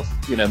got to have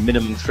a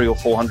minimum 300 or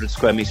 400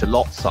 square metre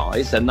lot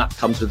size, then that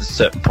comes with a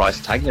certain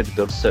price tag. You have to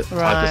build a certain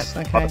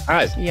type of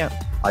house. Yeah.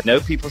 I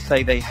know people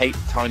say they hate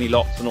tiny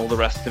lots and all the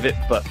rest of it,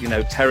 but,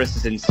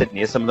 terraces in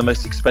Sydney are some of the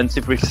most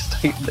expensive real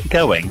estate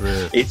going.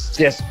 Yeah. It's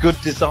just good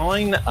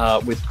design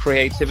with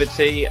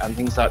creativity and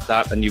things like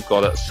that, and you've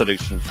got a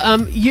solution.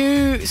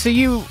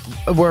 You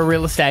were a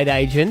real estate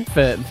agent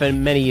for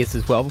many years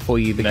as well before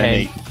you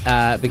became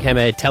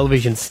a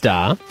television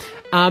star.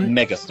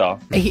 Megastar.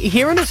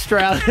 Here in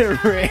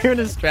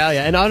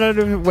Australia, and I don't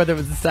know whether it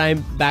was the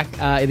same back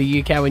in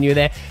the UK when you were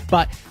there,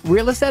 but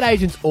real estate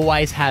agents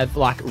always have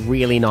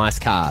really nice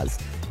cars.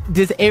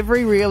 Does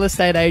every real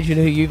estate agent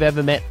who you've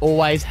ever met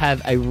always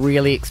have a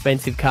really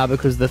expensive car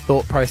because the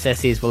thought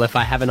process is, well, if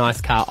I have a nice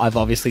car, I've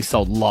obviously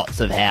sold lots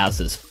of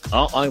houses?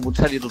 I will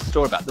tell you a little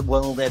story about that.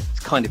 Well, there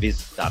kind of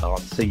is that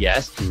answer,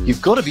 yes.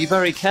 You've got to be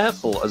very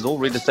careful, as all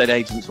real estate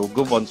agents or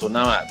good ones will know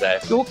out there.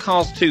 If your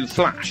car's too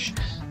flash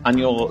and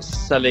you're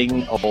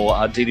selling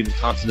or dealing with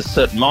clients in a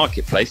certain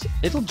marketplace,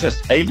 it'll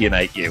just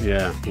alienate you.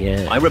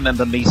 Yeah. I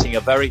remember meeting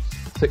a very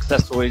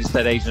successful real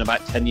estate agent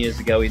about 10 years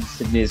ago in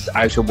Sydney's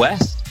Outer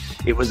West.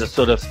 It was a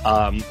sort of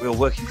real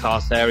working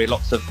class area,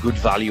 lots of good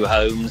value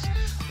homes.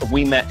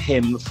 We met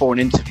him for an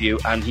interview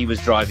and he was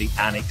driving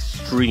an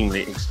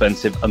extremely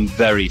expensive and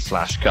very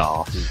flash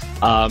car.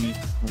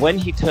 When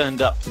he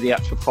turned up to the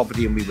actual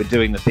property and we were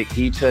doing the thing,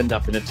 he turned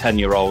up in a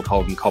 10-year-old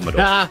Holden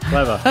Commodore.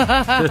 Clever.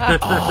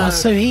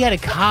 So he had a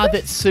car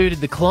that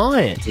suited the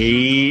client.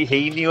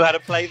 He knew how to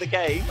play the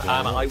game,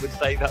 and I would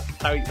say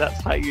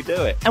that's how you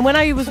do it. And when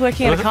I was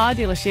working at a car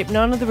dealership,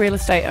 none of the real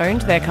estate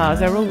owned their cars.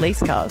 They were all lease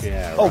cars.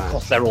 Yeah, Oh, of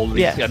course, they're all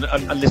leased. Yeah.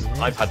 And listen,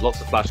 I've had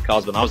lots of flash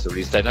cars when I was a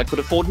real estate. I could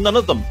afford none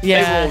of them.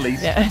 Yeah. They were all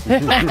leased.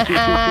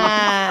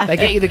 Yeah. They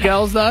get you the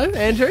girls, though,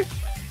 Andrew?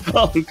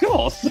 Oh, of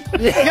course.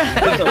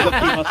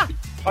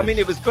 I mean,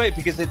 it was great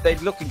because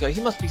they'd look and go, he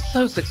must be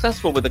so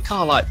successful with a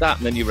car like that.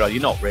 And then you realise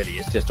you're not really.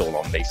 It's just all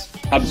on lease.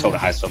 I haven't sold a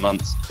house for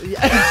months.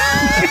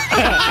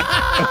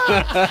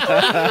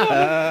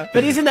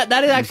 But isn't that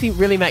actually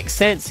really makes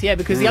sense? Yeah,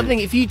 because the other thing,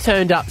 if you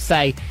turned up,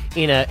 say,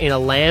 in a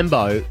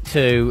Lambo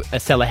to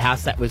sell a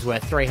house that was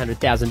worth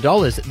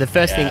 $300,000, the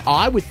first thing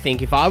I would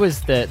think if I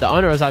was the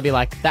owner is I'd be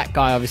like, that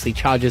guy obviously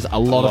charges a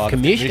lot of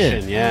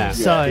commission.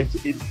 So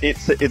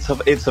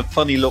it's a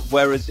funny look.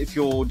 Whereas if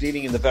you're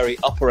dealing in the very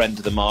upper end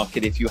of the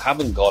market, if you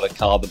haven't got a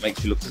car that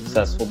makes you look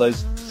successful,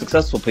 those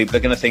successful people are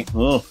going to think,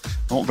 oh,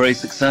 not very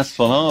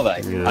successful, are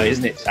they?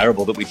 Isn't it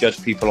terrible that we judge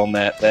people on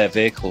their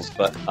vehicles?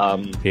 But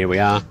here we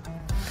are.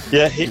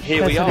 Yeah,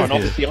 here we are, and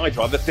obviously I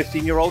drive a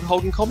 15-year-old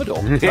Holden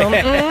Commodore. When you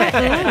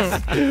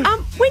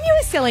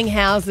were selling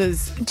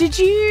houses, did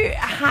you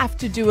have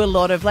to do a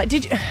lot of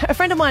a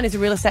friend of mine is a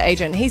real estate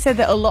agent. He said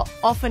that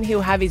often he'll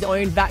have his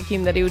own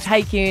vacuum that he'll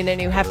take in and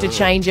he'll have to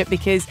change it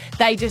because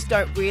they just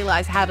don't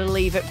realise how to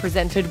leave it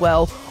presented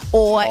well.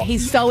 Or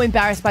he's so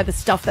embarrassed by the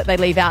stuff that they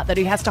leave out that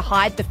he has to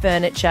hide the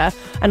furniture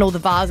and all the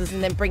vases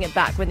and then bring it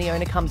back when the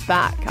owner comes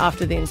back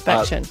after the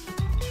inspection.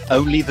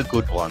 only the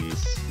good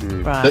ones.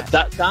 Right.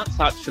 That's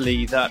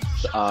actually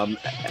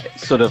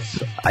sort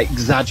of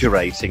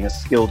exaggerating a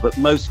skill that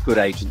most good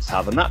agents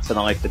have, and that's an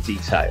eye for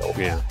detail.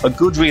 Yeah. A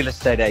good real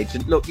estate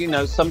agent, look,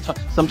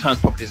 sometimes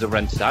properties are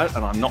rented out,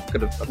 and I'm not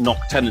going to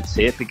knock tenants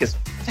here because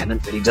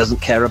tenant really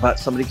doesn't care about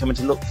somebody coming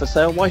to look for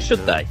sale. Why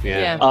should they?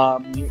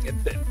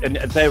 And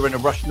they were in a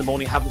rush in the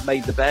morning, haven't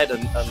made the bed,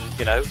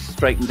 and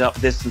straightened up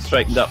this and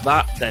straightened up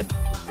that. Then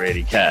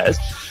really cares.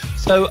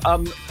 So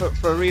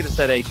for a real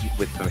estate agent,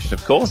 with permission,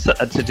 of course,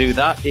 to do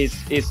that is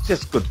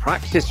just good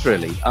practice,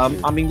 really.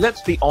 I mean,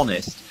 let's be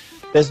honest.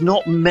 There's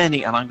not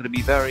many, and I'm going to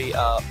be very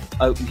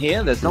open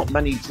here, there's not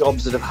many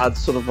jobs that have had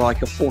sort of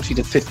like a 40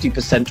 to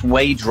 50%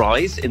 wage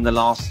rise in the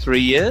last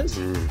 3 years.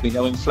 We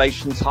know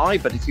inflation's high,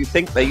 but if you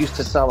think they used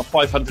to sell a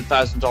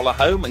 $500,000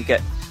 home and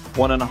get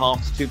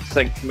 1.5 to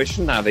 2%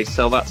 commission, now they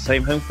sell that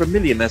same home for $1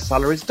 million. Their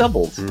salary's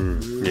doubled.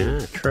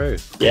 Yeah, true.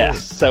 Yeah,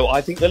 so I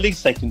think the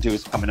least they can do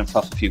is come in and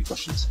fluff a few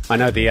cushions. I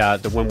know the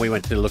when we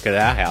went to look at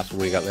our house,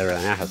 when we got there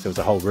in our house, there was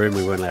a whole room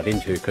we weren't allowed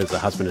into because the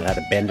husband had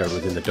a bender and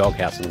was in the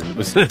doghouse and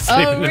was sleeping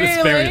in the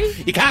spare room.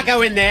 You can't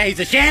go in there, he's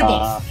a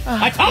shambles.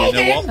 I told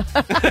you.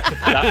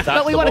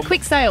 But we want a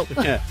quick sale.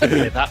 Yeah,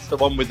 that's the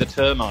one with the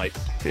termites.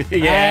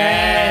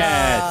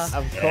 Yes,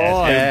 of course.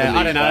 Yeah,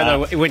 I don't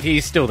know though.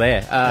 He's still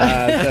there.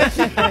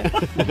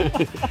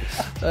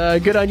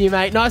 Good on you,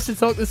 mate. Nice to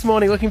talk this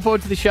morning. Looking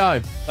forward to the show.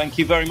 Thank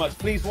you very much.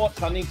 Please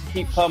watch. I need to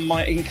keep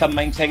my income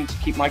maintained to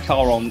keep my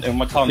car on, and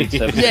my car needs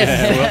service.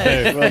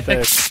 Yes. Will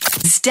do.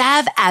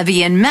 Stav,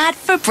 Abby and Matt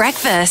for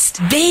breakfast.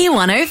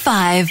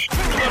 B105. The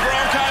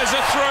Broncos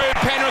are through.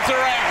 Penrith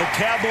are out. The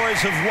Cowboys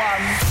have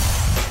won.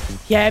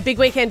 Yeah, big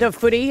weekend of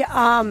footy.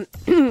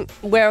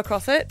 We're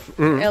across it.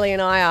 Ellie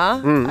and I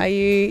are. Are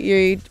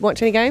you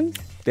watching any games?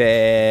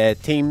 Their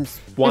teams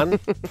won.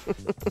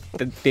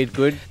 Did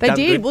good. They done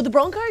did. Good. Well, the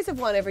Broncos have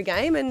won every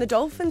game and the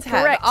Dolphins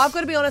have. Correct. I've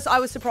got to be honest, I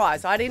was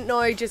surprised. I didn't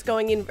know just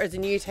going in as a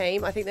new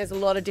team. I think there's a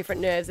lot of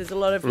different nerves. There's a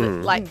lot of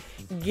like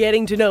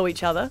getting to know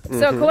each other.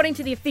 So according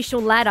to the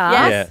official ladder,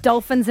 Yes.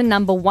 Dolphins are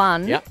number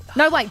one. Yep.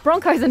 No, wait,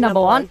 Broncos are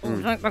number one.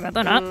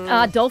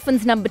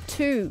 Dolphins number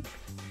two.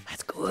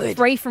 That's good.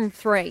 3 from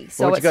 3,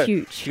 so Well, it's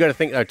huge. You got to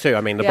think though too.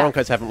 I mean, the Yeah.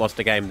 Broncos haven't lost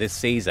a game this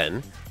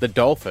season. The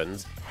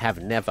Dolphins have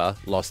never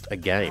lost a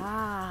game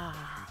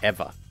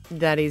ever.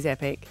 That is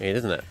epic. Yeah,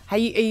 isn't it?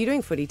 Hey, are you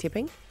doing footy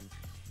tipping?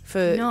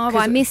 No,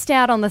 I missed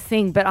out on the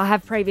thing, but I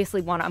have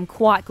previously won. I'm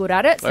quite good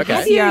at it. So Okay.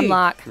 this year I'm You?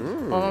 like,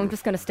 well, I'm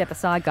just going to step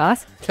aside,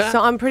 guys. So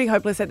I'm pretty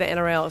hopeless at the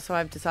NRL, so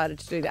I've decided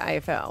to do the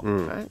AFL.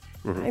 Right?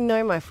 I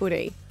know my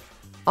footy.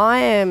 I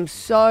am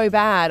so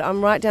bad.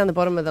 I'm right down the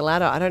bottom of the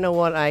ladder. I don't know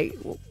what I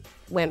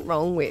went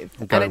wrong with.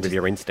 Going with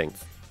your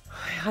instincts.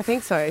 I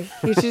think so.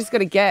 You just got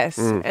to guess.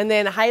 And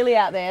then Hayley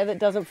out there that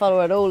doesn't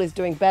follow at all is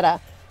doing better.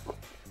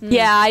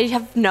 Yeah, I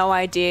have no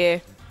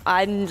idea.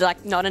 I'm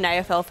like not an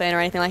AFL fan or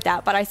anything like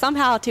that, but I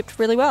somehow tipped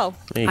really well.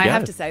 There you I go.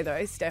 have to say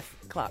though, Steph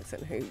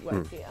Clarkson, who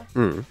works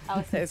here,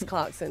 Alistair's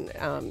Clarkson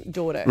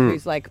daughter,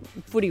 who's like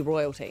footy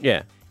royalty.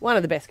 Yeah. One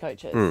of the best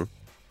coaches.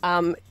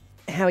 How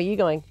are you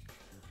going?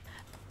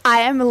 I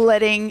am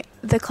letting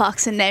the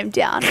Clarkson name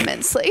down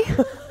immensely.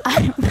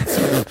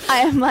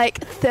 I am like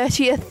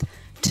 30th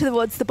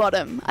towards the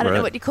bottom. I don't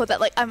know what you call that.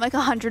 Like I'm like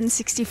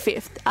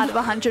 165th out of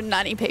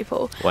 190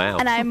 people. Wow.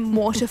 And I'm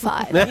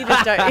mortified. You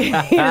just don't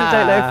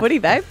know footy,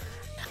 babe.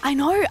 I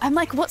know. I'm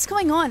like, what's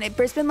going on?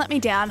 Brisbane let me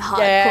down hardcore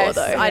Yes,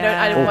 though.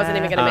 I wasn't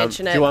even going to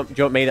mention it. Do you want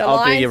me to? The I'll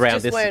do Lions you around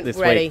just this weren't week.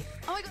 ready.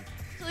 Oh my god,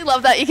 I really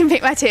love that. You can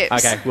pick my tips.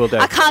 Okay, we'll do.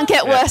 I can't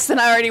get worse than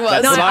I already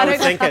was. That's what I was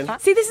thinking.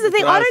 See, this is the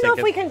thing. That's what I I was don't know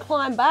if we thinking. can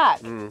climb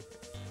back.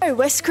 No,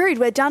 we're screwed.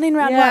 We're done in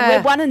round Yeah. one.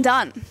 We're one and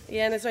done.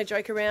 Yeah, and there's no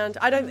joke around.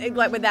 I don't think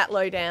like we're that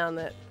low down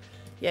that.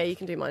 Yeah, you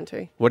can do mine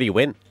too. What do you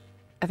win?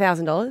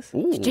 $1,000.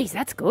 Jeez,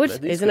 that's good.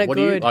 Isn't it What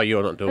good?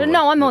 you're not doing it.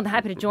 No, I'm more than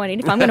happy to join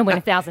in if I'm going to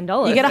win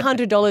 $1,000. You get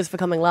 $100 for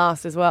coming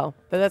last as well,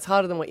 but that's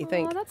harder than what you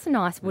think. Oh, that's a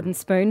nice wooden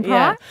spoon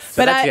Yeah. prize.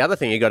 But that's the other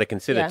thing you got to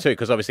consider Yeah. too,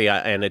 because obviously,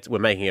 we're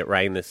making it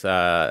rain this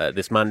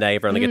Monday.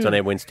 Everyone that gets on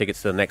there wins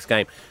tickets to the next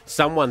game.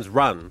 Someone's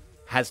run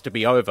has to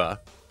be over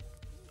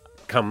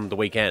come the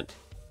weekend,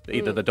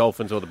 either the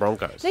Dolphins or the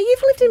Broncos. Now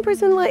you've lived in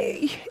Brisbane,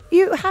 like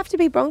you have to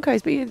be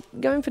Broncos, but you're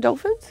going for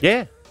Dolphins.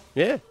 Yeah,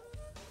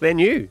 they're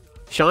new,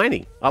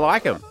 shiny. I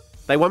like them.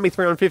 They won me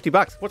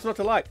 $350. What's not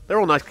to like? They're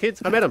all nice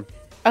kids. I met them.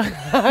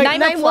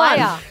 Name a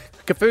player.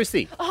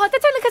 Kafusi. Oh,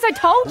 that's only because I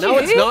told you. No,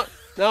 it's not.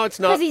 No, it's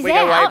not. 'Cause he's We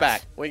go way out.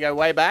 back. We go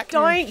way back.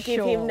 Don't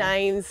give him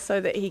names so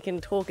that he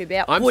can talk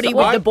about I'm footy so-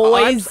 with I- the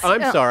boys.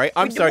 I'm sorry.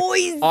 I'm With the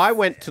sorry. boys. I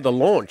went to the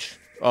launch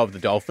of the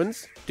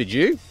Dolphins. Did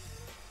you?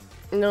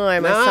 No, my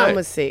No. son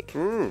was sick.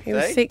 He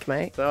was see? sick,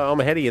 mate. So I'm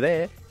ahead of you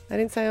there. I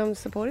didn't say I'm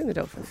supporting the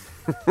Dolphins.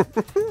 Well,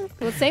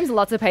 it seems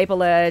lots of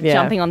people are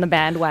jumping on the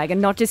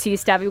bandwagon, not just you,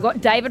 Stav. We've got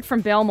David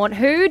from Belmont.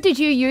 Who did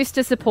you used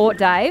to support,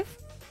 Dave?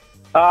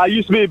 I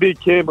used to be a big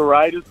Canberra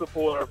Raiders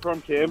supporter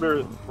from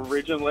Canberra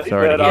originally.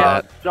 Sorry to hear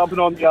that. Jumping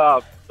on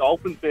the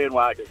Dolphins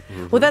bandwagon.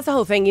 Well, that's the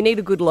whole thing. You need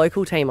a good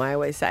local team, I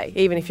always say,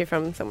 even if you're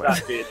from somewhere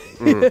else.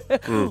 That's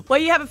it. Well,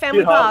 you have a family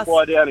Bit hard pass. to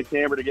fly down to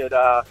Canberra to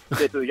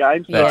get to the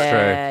games.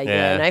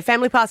 Yeah. No,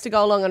 family pass to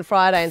go along on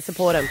Friday and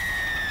support them.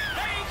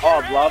 Oh,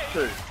 I'd love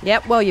to.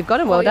 Yep, well, you've got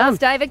him. Well done. Yours,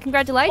 David.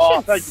 Congratulations.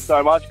 Oh, thank you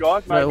so much,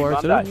 guys. No Maybe worries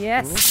at Monday. all.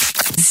 Yes.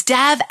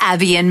 Stav,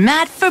 Abby, and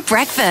Matt for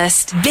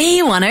breakfast.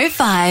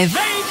 B105.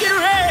 Make it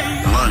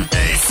rain.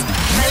 Mondays.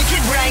 Make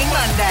it rain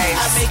Mondays.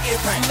 I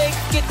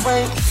make it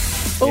rain.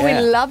 Well,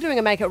 Yeah. we love doing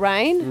a Make It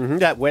Rain.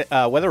 That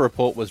weather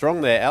report was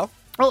wrong there, Al.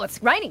 Oh,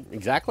 it's raining.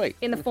 Exactly.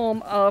 In the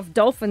form of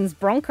Dolphins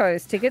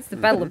Broncos tickets, the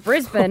Battle of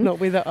Brisbane. Not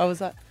with it. I was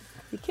like,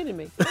 you're kidding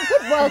me.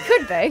 Well, it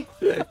could be.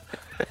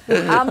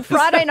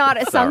 Friday night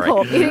at Sorry.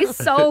 Suncorp. It is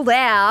sold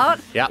out.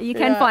 Yep. You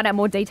can Yeah. find out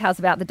more details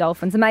about the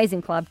Dolphins.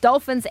 Amazing club.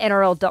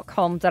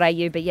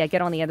 dolphinsnrl.com.au. But yeah,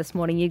 get on the air this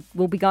morning. You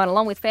will be going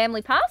along with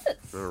family passes.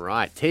 All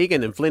right.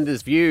 Tegan in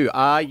Flinders View,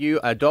 are you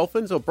a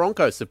Dolphins or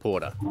Broncos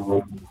supporter?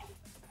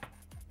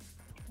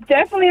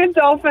 Definitely a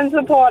Dolphin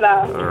supporter.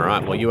 All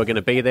right. Well, you are going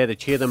to be there to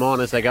cheer them on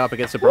as they go up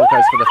against the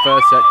Broncos for the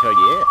first set. So,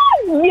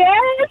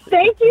 Yes,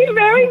 thank you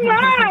very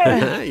much.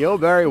 yeah. You're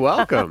very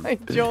welcome.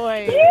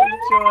 Enjoy.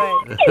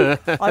 Enjoy.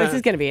 Oh, this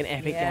is going to be an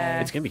epic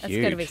game. It's going to be It's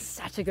huge. going to be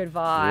such a good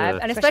vibe. Yeah.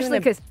 And Especially especially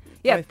because,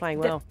 yeah, both playing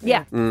well.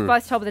 Yeah, Mm.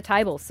 both top of the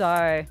table.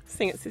 So,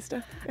 Sing it,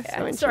 sister.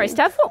 yeah. Sorry,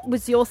 Steph, what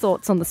was your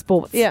thoughts on the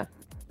sports? Yeah.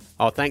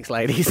 Oh, thanks,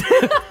 ladies.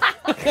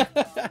 I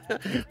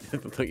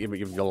thought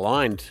you've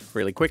aligned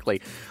really quickly.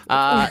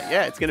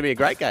 Yeah, it's going to be a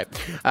great game.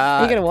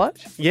 Are you going to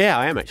watch? Yeah,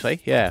 I am actually.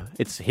 Yeah,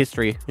 it's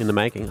history in the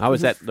making. I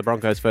was at the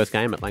Broncos' first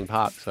game at Lang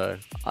Park, so.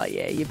 Oh,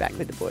 yeah, you're back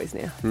with the boys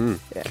now.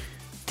 Yeah.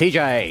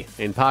 TJ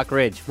in Park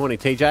Ridge. Morning,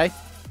 TJ.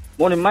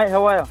 Morning, mate.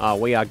 How are you? Oh,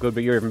 we are good,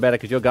 but you're even better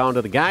because you're going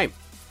to the game.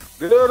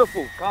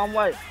 Beautiful. Can't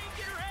wait.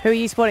 Who are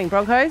you supporting?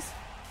 Broncos?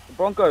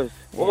 Broncos,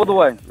 all the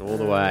way. All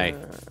the way.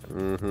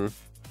 Mm-hmm.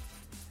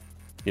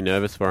 You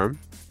nervous for him?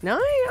 No,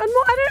 I'm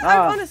not. I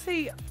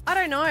honestly, I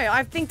don't know.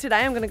 I think today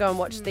I'm going to go and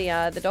watch the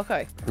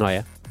doco. Oh,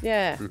 yeah?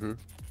 Yeah.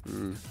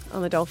 Mm-hmm.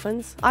 On the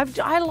Dolphins. I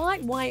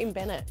like Wayne and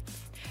Bennett.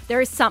 There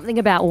is something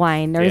about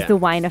Wayne. There is Yeah. the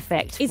Wayne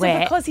effect. Is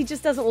where it because he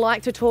just doesn't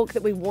like to talk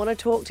that we want to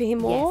talk to him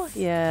more? Yes.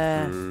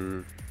 Yeah.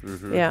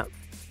 Mm-hmm. Yeah.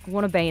 I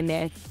want to be in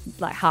there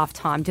like half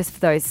time just for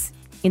those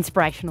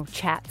inspirational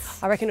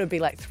chats. I reckon it would be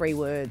like 3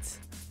 words.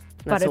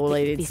 But That's it'd all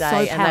be he'd so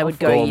say. And they would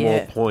go, Four yeah.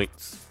 more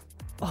points.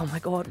 Oh my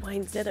God,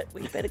 Wayne said it.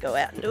 We better go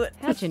out and do it.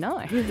 How'd you know?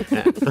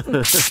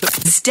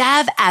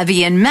 Stav,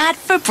 Abby, and Matt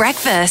for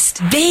breakfast.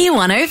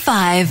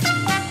 B105.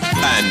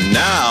 And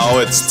now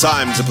it's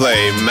time to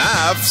play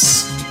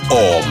Maths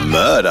or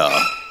Murder.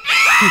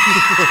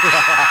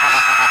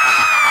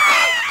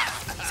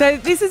 So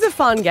this is a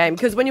fun game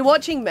because when you're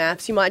watching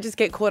maths, you might just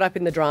get caught up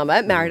in the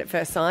drama. Married at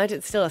First Sight,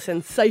 it's still a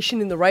sensation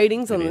in the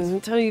ratings on the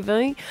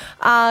TV.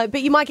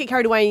 But you might get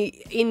carried away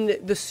in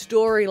the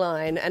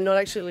storyline and not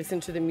actually listen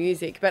to the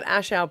music. But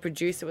Ash, our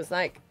producer, was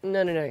like,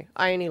 no,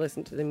 I only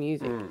listen to the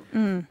music.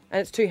 And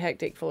it's too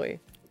hectic for you.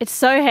 It's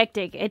so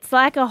hectic. It's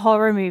like a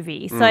horror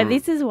movie. So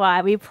this is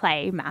why we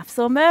play Maths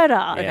or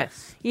Murder.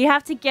 Yes. You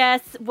have to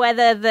guess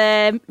whether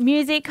the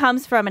music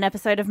comes from an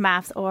episode of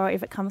Maths or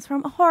if it comes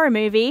from a horror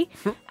movie.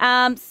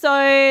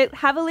 So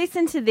have a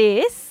listen to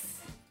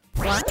this.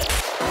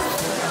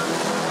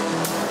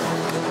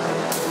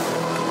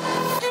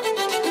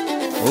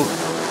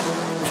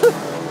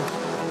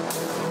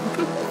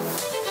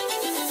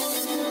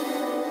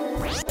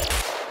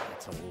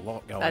 That's a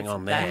lot going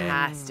on That there.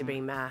 has to be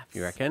maths.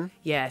 You reckon?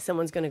 Yeah,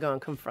 someone's going to go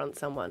and confront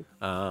someone,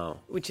 Oh.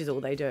 which is all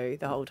they do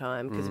the whole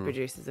time because the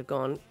producers have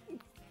gone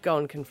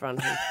and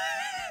confront him.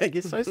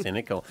 You're so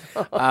cynical.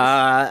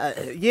 Yeah,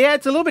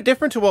 it's a little bit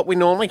different to what we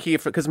normally hear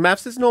because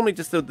maths is normally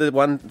just the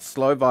one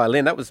slow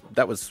violin. That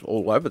was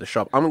all over the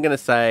shop. I'm going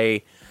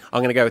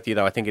to go with you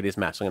though. I think it is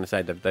maths. I'm going to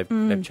say that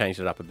they've changed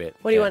it up a bit.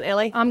 What do you want,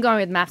 Ellie? I'm going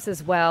with maths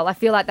as well. I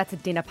feel like that's a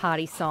dinner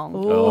party song.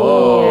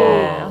 Oh.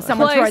 Yeah. Or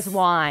someone Close. throws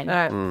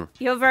wine.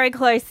 You're very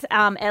close,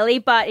 Ellie,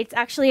 but it's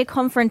actually a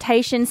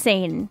confrontation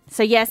scene.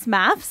 So yes,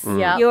 Maths.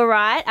 Yep. You're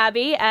right,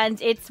 Abby.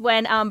 And it's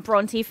when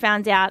Bronte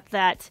found out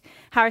that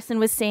Harrison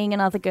was seeing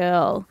another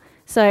girl.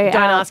 So Don't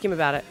ask him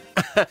about it.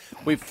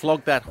 We've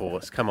flogged that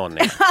horse. Come on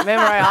now.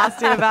 Remember I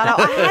asked him about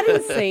it? I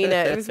hadn't seen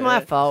it. It was my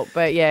fault.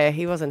 But yeah,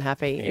 he wasn't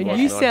happy. He and was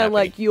you not sound happy.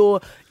 like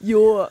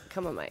you're...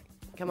 Come on, mate.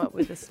 Come up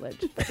with a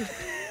sledge.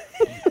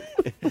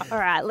 All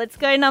right, let's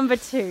go number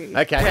 2.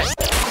 Okay.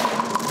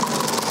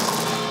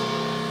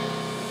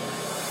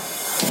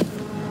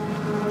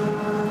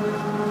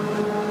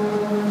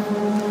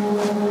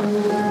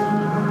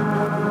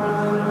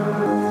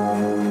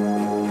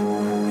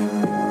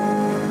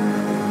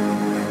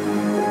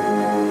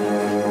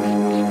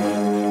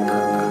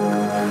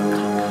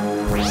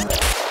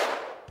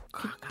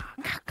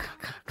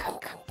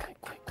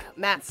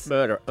 Maths.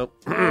 Murder. Oh.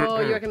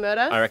 Oh, you reckon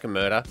murder? I reckon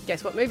murder.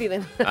 Guess what movie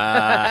then?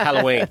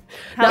 Halloween.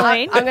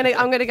 Halloween.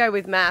 I'm gonna go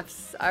with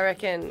maths. I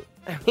reckon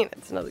I mean,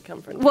 it's another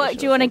confrontation. What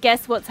do you want to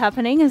guess what's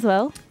happening as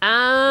well?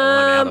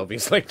 I'm out,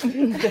 obviously.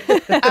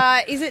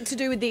 Is it to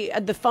do with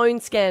the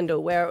phone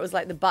scandal where it was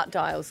like the butt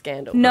dial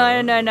scandal? No.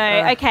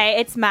 Okay,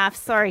 it's maths.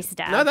 Sorry,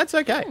 Stav. No, that's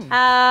okay.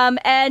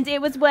 And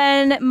it was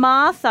when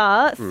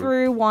Martha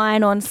threw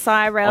wine on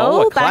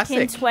Cyril back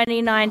in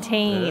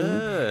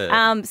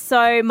 2019.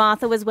 So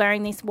Martha was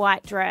wearing this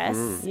white dress,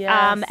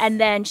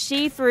 and then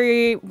she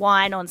threw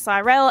wine on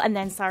Cyril, and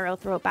then Cyril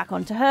threw it back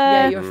onto her.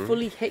 Yeah, you're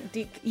fully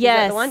hectic. Yes. Is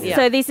that the one? Yeah.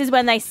 So this is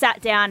when they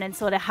sat down and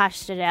sort of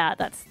hashed it out.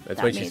 That's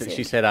when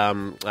she said,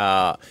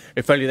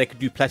 if only they could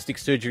do plastic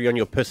surgery on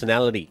your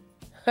personality.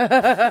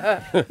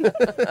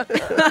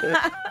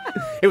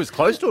 It was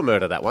close to a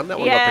murder, that one. That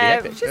one got pretty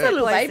hectic. She's a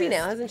little baby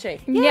now, hasn't she?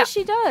 Yeah,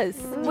 she does.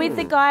 With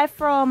the guy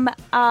from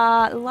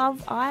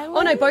Love Island.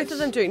 Oh, no, both of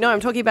them do. No, I'm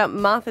talking about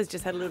Martha's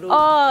just had a little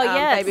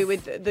baby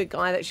with the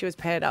guy that she was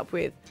paired up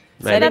with.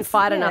 So they didn't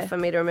fight enough for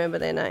me to remember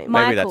their name.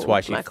 Maybe that's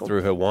why she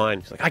threw her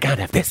wine. She's like, I can't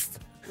have this.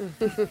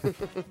 All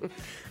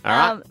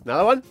right,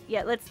 another one?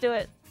 Yeah, let's do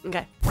it.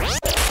 Okay.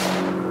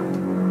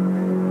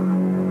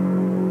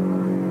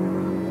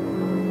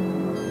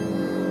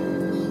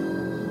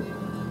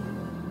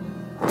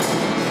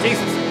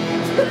 Jesus.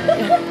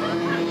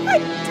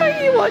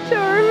 Don't you watch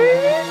horror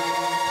movies?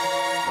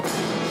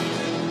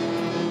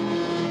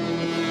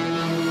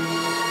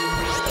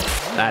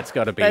 That's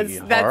got to be That's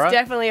horror.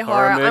 definitely a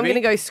horror. I'm movie. going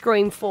to go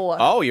Scream 4.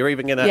 Oh, you're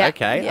even going to... Yeah,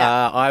 Okay.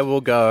 yeah. I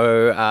will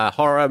go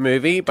horror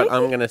movie, but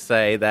I'm going to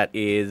say that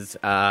is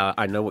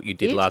I Know What You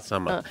Did Last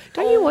Summer.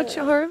 Don't you watch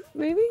horror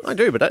movies? I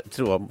do, but I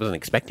wasn't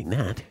expecting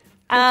that.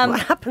 What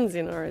happens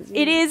in horror?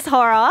 It is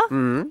horror,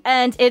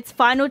 and it's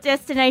Final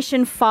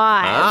Destination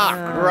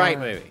 5. Great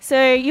movie.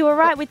 So you were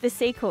right with the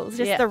sequels,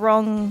 just the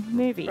wrong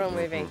movie. Wrong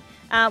movie.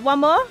 One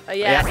more? Oh,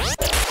 yeah.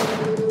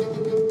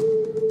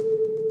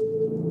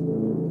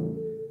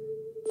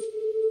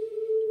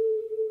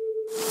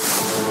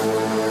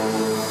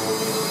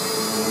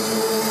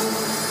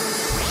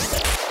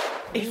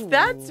 If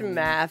that's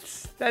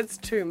maths, that's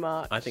too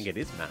much. I think it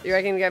is maths. You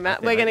reckon go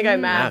maths? We're going to go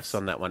maths.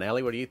 On that one.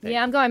 Ellie, what do you think?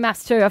 Yeah, I'm going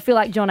maths too. I feel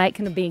like John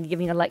Aitken have been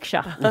giving a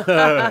lecture.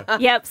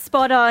 Yep,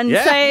 spot on.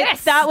 Yeah. So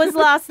Yes. that was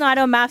last night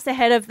on maths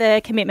ahead of the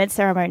commitment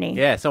ceremony.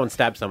 Yeah, someone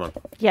stabbed someone.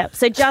 Yep.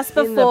 So just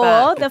In the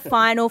before back. the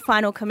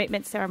final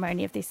commitment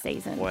ceremony of this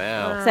season.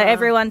 Wow. So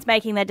everyone's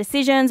making their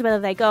decisions whether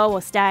they go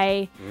or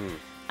stay,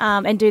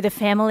 and do the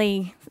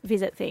family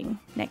visit thing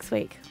next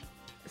week.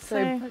 So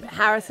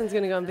Harrison's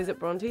going to go and visit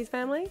Bronte's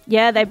family?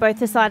 Yeah, they both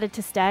decided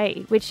to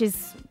stay, which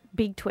is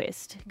big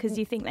twist because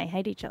you think they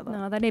hate each other.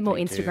 No, they need more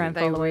Instagram They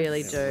followers.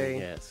 really do.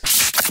 Yes.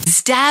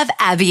 Stav,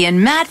 Abby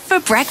and Matt for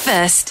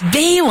breakfast.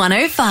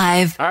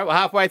 B105. All right, we're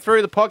halfway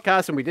through the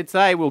podcast, and we did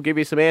say we'll give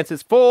you some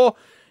answers for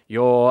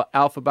your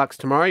Alpha Bucks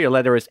tomorrow. Your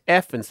letter is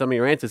F, and some of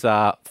your answers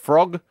are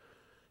frog,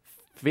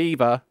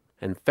 fever,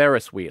 and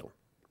Ferris wheel.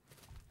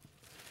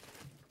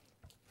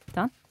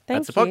 Done.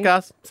 That's the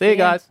podcast. See you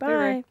guys.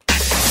 Bye.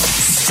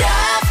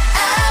 Stav,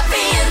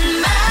 Abby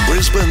and Matt.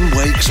 Brisbane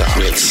wakes up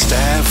with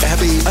Stav,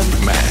 Abby,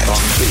 and Matt on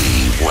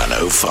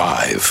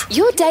B105.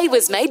 Your day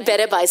was made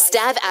better by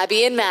Stav,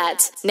 Abby and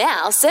Matt.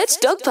 Now search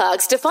dog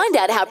parks to find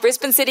out how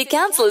Brisbane City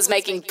Council is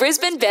making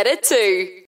Brisbane better too.